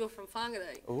 essentially. You're from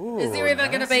Whangarei. Ooh, is there ever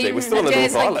going to be a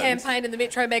dazzling campaign in the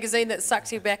Metro magazine that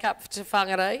sucks you back up to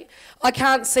Whangarei? I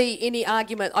can't see any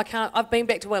argument. I've been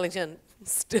back to Wellington.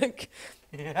 Stink.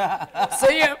 Yeah.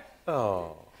 See ya.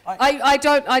 Oh. I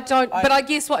don't, but I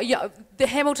guess the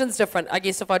Hamilton's different. I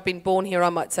guess if I'd been born here, I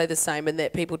might say the same, and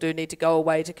that people do need to go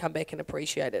away to come back and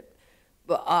appreciate it.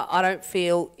 But I don't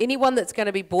feel anyone that's going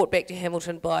to be brought back to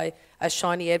Hamilton by a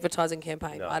shiny advertising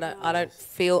campaign. No. I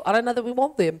don't know that we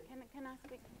want them. Can I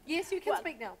speak? Yes, you can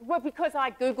speak now. Well, because I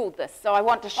Googled this, so I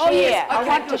want to share. Oh, yes. Okay, I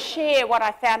want to share what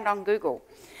I found on Google.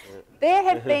 There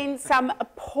have been some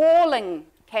appalling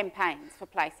campaigns for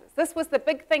places. This was the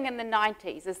big thing in the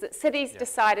 90s, is that cities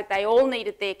decided they all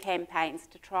needed their campaigns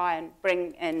to try and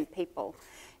bring in people.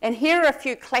 And here are a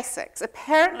few classics.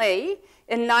 Apparently,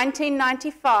 in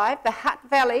 1995, the Hutt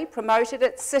Valley promoted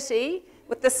its city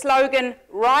with the slogan,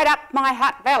 "Right up my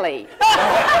Hutt Valley."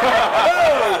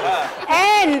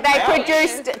 And they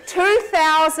produced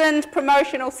 2,000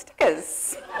 promotional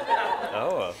stickers.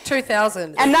 Oh.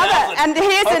 2,000. And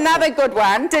here's another good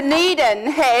one.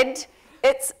 Dunedin had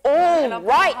 "It's all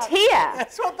right here."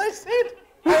 That's what they said.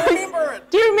 I remember it.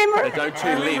 Do you remember it? They don't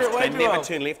turn left. They never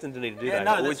turn left in Dunedin, do they?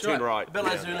 No, always turn right. A bit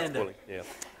like Zoolander. Yeah.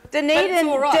 Dunedin It's had...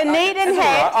 all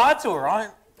right. It's all right.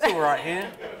 It's all right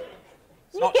here.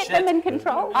 You get them in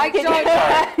control. I don't.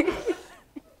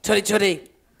 Churi.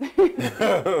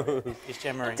 Yes,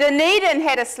 Jan Maree. Dunedin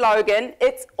had a slogan,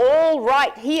 "It's all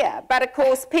right here." But of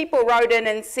course, people wrote in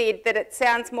and said that it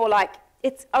sounds more like,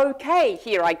 "It's okay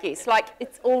here," I guess. Like,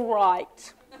 "It's all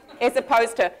right," as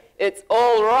opposed to, "It's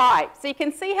all right." So you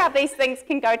can see how these things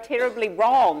can go terribly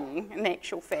wrong, in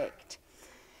actual fact.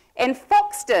 And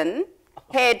Foxton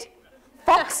had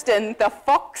Foxton, the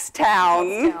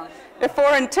Foxtown.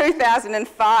 Before in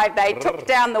 2005 they took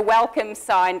down the welcome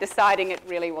sign, deciding it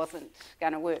really wasn't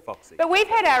going to work. Foxy. But we've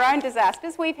had our own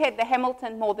disasters. We've had the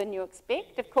Hamilton More Than You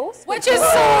Expect, of course. Which is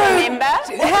so... Remember?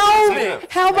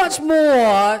 How much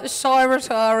more shy,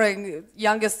 retiring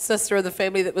youngest sister of the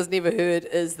family that was never heard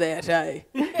is that, eh?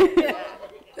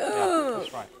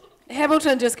 That's right.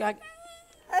 Hamilton just going...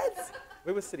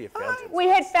 We were City of Fountains. We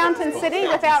had Fountain City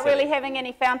without really having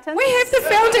any fountains. We have the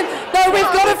fountain. No, we've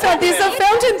got a fountain. There's a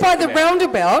fountain by the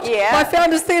roundabout. Yeah. By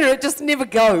Founders Theatre, it just never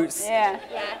goes. Yeah.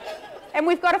 And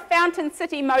we've got a Fountain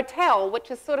City motel,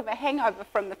 which is sort of a hangover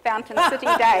from the Fountain City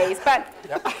days. But, you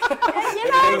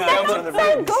know, they're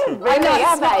so good, really,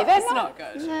 are they? They're not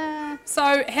good.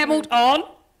 So, Hamilton.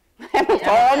 Hamilton.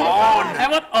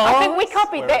 Hamilton. I think we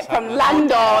copied that from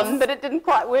London, but it didn't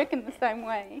quite work in the same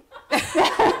way.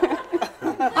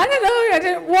 I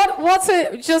don't know. What's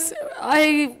it? Just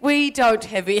we don't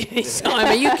have any time.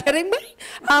 Are you kidding me?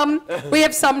 We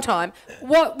have some time.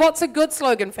 What's a good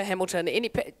slogan for Hamilton?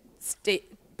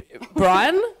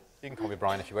 Brian? You can call me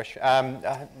Brian if you wish.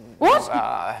 What?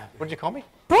 What did you call me?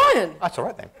 Brian. That's all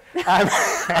right then. You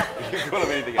can call him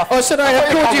anything else. Or should I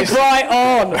have called you Brian?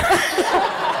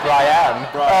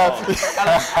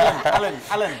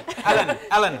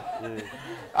 Alan.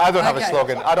 I don't have a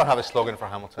slogan. I don't have a slogan for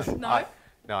Hamilton. No.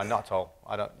 No, not at all.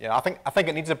 I don't. Yeah, I think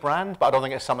it needs a brand, but I don't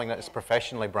think it's something that is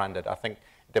professionally branded. I think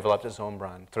it developed its own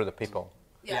brand through the people.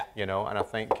 Yeah. You know, and I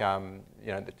think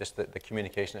just the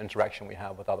communication, interaction we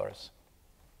have with others,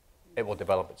 it will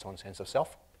develop its own sense of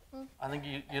self. I think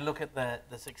you look at the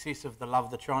success of the Love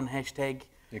the Tron hashtag.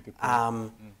 Yeah, good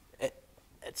point.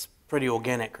 It's pretty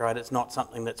organic, right? It's not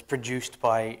something that's produced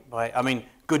by. I mean,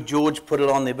 Good George put it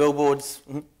on their billboards.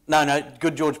 No,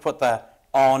 Good George put the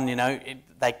on. You know,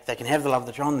 they can have the Love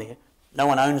the Tron there. No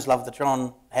one owns Love the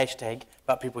Tron hashtag,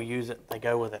 but people use it. They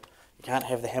go with it. You can't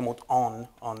have the Hamilton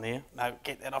on there. No,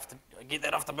 get that off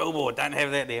the billboard. Don't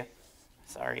have that there.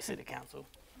 Sorry, City Council.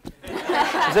 Is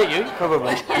that you?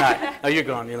 Probably. No, you're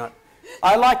gone. You're not.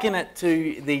 I liken it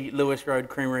to the Lewis Road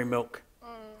Creamery milk.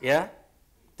 Yeah?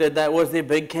 Was there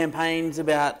big campaigns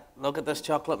about, look at this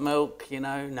chocolate milk, you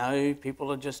know? No,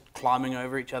 people are just climbing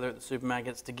over each other at the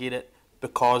supermarkets to get it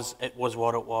because it was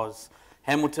what it was.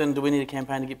 Hamilton, do we need a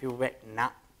campaign to get people back? Nah.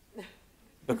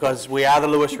 Because we are the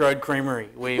Lewis Road Creamery.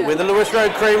 We're the Lewis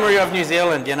Road Creamery of New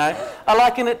Zealand, you know? I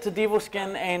liken it to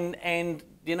Devilskin and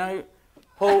you know,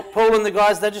 Paul and the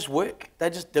guys, they just work.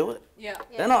 They just do it. Yeah.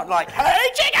 They're not like,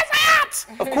 hey, check us out!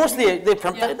 Of course, they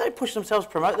push themselves,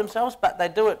 promote themselves, but they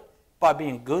do it by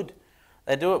being good.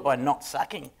 They do it by not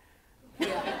sucking.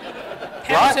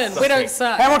 Hamilton, we don't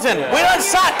suck. Hamilton, we don't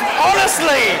suck,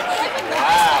 honestly!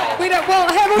 Wow. We don't, well,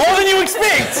 Hamilton... More than you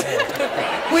expect!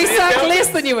 We suck less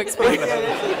than you expect.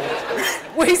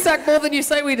 We suck more than you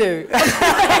say we do.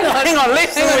 Hang on,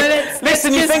 less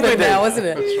than you think we do. Now, isn't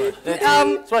it?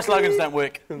 That's why slogans don't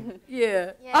work.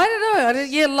 Yeah. I don't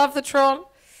know. Love the Tron.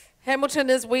 Hamilton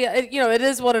is, it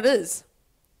is what it is.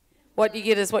 What you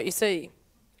get is what you see.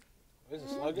 There's a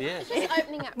slogan. Yeah. Just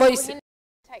opening up. Well, you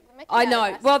take the mickey I out know.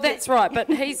 of us. Well, that's right. But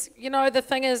the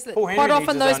thing is that Paul Henry quite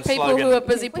often needs his those own people slogan. who are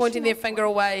busy pointing their finger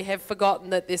away have forgotten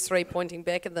that there's three pointing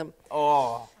back at them.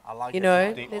 Oh, I like it. You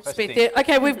know, Deep. let's That's be deep. there.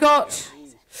 Okay, we've got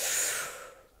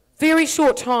very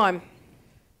short time.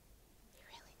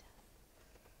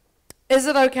 Is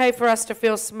it okay for us to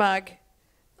feel smug?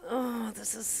 Oh,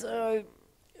 this is so...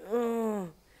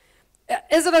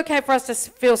 Is it okay for us to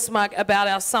feel smug about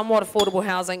our somewhat affordable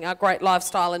housing, our great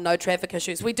lifestyle and no traffic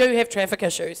issues? We do have traffic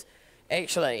issues,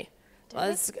 actually.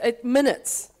 It's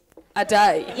minutes a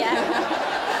day.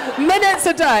 Yeah. Minutes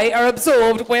a day are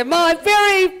absorbed where my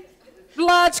very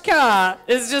large car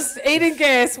is just eating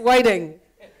gas, waiting.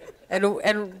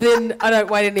 And then I don't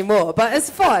wait anymore, but it's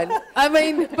fine. I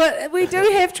mean, but we do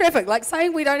have traffic. Like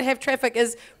saying we don't have traffic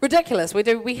is ridiculous.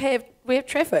 We have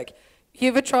traffic. You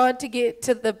ever tried to get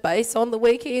to the base on the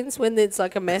weekends when there's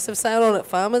like a massive sale on at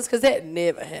Farmers? Because that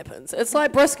never happens. It's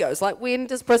like Briscoe's. Like, when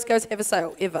does Briscoe's have a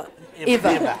sale? Ever.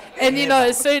 And you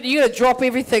know, so you're going to drop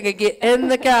everything and get in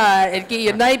the car and get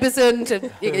your neighbours in to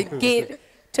get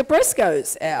to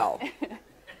Briscoe's, Al.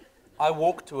 I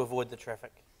walk to avoid the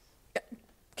traffic.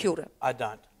 Kia ora. I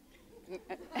don't.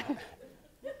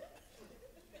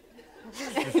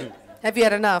 Have you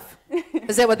had enough?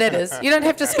 Is that what that is? You don't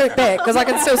have to scoot back because I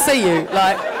can still see you.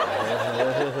 Like,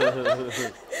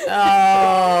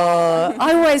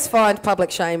 I always find public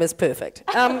shame is perfect.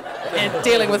 And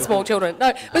dealing with small children.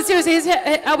 No, but seriously,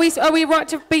 are we right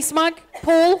to be smug,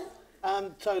 Paul?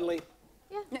 Totally.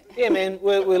 Yeah, man,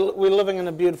 we're living in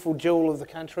a beautiful jewel of the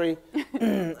country.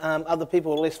 Other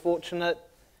people are less fortunate.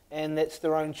 and that's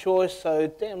their own choice, so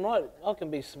damn right, I can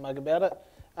be smug about it.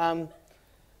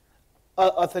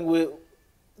 I think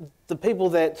the people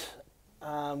that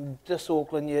diss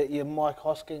Auckland, your Mike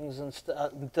Hoskins and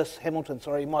diss Hamilton,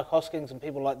 sorry, Mike Hoskins and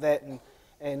people like that,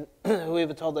 and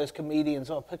whoever told those comedians,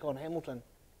 oh, pick on Hamilton.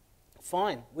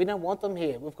 Fine, we don't want them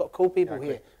here. We've got cool people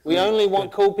here. We only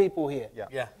want cool people here.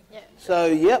 Yeah. So,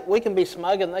 yep, we can be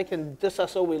smug and they can diss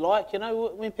us all we like. You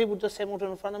know, when people diss Hamilton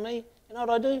in front of me, you know what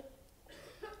I do?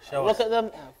 Look at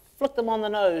them, flick them on the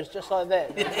nose, just like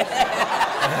that.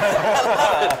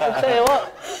 I'll tell you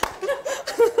what,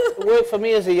 it worked for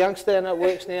me as a youngster and it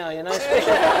works now, you know.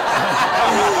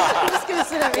 I'm just going to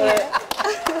sit over here.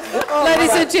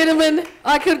 Ladies and gentlemen,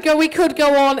 we could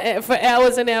go on for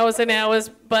hours and hours and hours,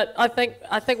 but I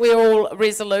think we're all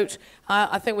resolute.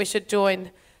 I think we should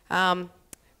join.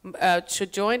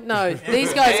 Should join? No,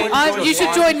 these guys. You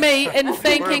should join me in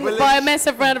thanking by a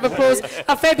massive round of applause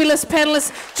our fabulous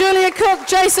panellists: Julia Cook,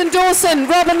 Jason Dawson,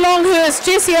 Robyn Longhurst,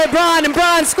 Jessie O'Brien, and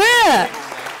Brian Squair.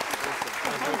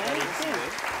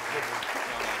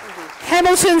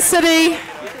 Hamilton City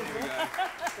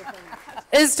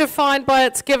is defined by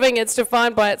its giving, it's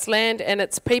defined by its land and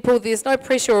its people. There's no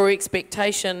pressure or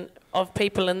expectation of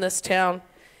people in this town.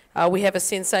 We have a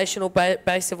sensational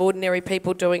base of ordinary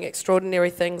people doing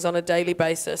extraordinary things on a daily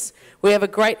basis. We have a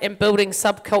great and building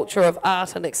subculture of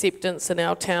art and acceptance in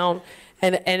our town.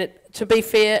 To be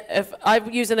fair, if I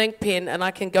use an ink pen and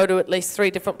I can go to at least 3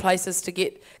 different places to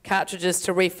get cartridges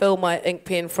to refill my ink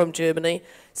pen from Germany,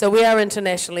 so we are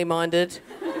internationally minded.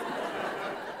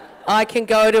 I can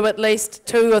go to at least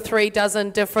 2 or 3 dozen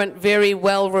different very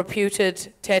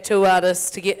well-reputed tattoo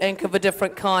artists to get ink of a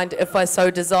different kind if I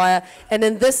so desire. And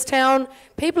in this town,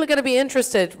 people are going to be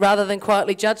interested rather than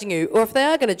quietly judging you. Or if they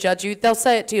are going to judge you, they'll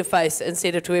say it to your face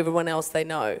instead of to everyone else they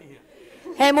know.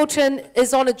 Hamilton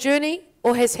is on a journey,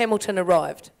 or has Hamilton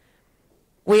arrived?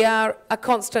 We are a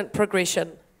constant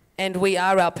progression, and we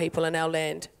are our people and our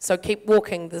land. So keep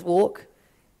walking the walk.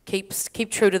 Keep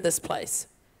true to this place.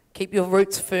 Keep your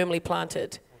roots firmly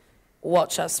planted.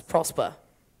 Watch us prosper.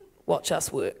 Watch us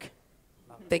work.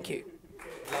 Thank you.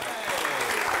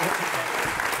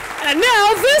 And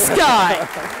now this guy.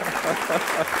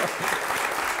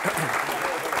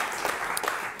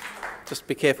 Just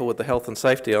be careful with the health and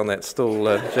safety on that stool,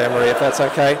 Jan Maree, if that's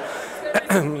okay.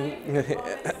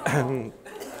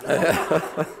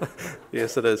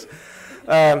 Yes, it is.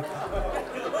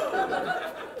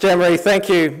 Jan Maree, thank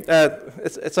you.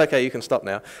 It's okay, you can stop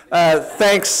now.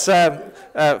 Thanks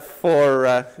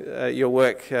for your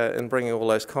work in bringing all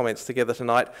those comments together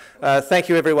tonight. Thank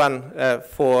you, everyone,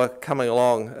 for coming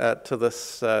along to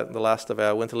this, the last of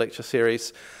our winter lecture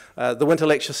series. The winter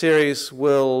lecture series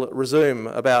will resume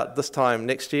about this time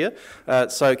next year,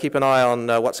 so keep an eye on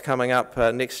what's coming up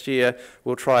next year.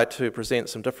 We'll try to present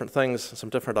some different things, some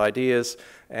different ideas,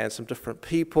 and some different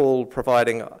people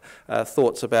providing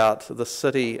thoughts about the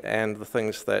city and the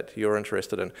things that you're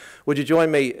interested in. Would you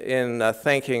join me in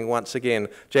thanking once again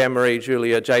Jan Maree,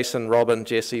 Julia, Jason, Robyn,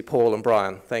 Jessie, Paul and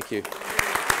Brian. Thank you.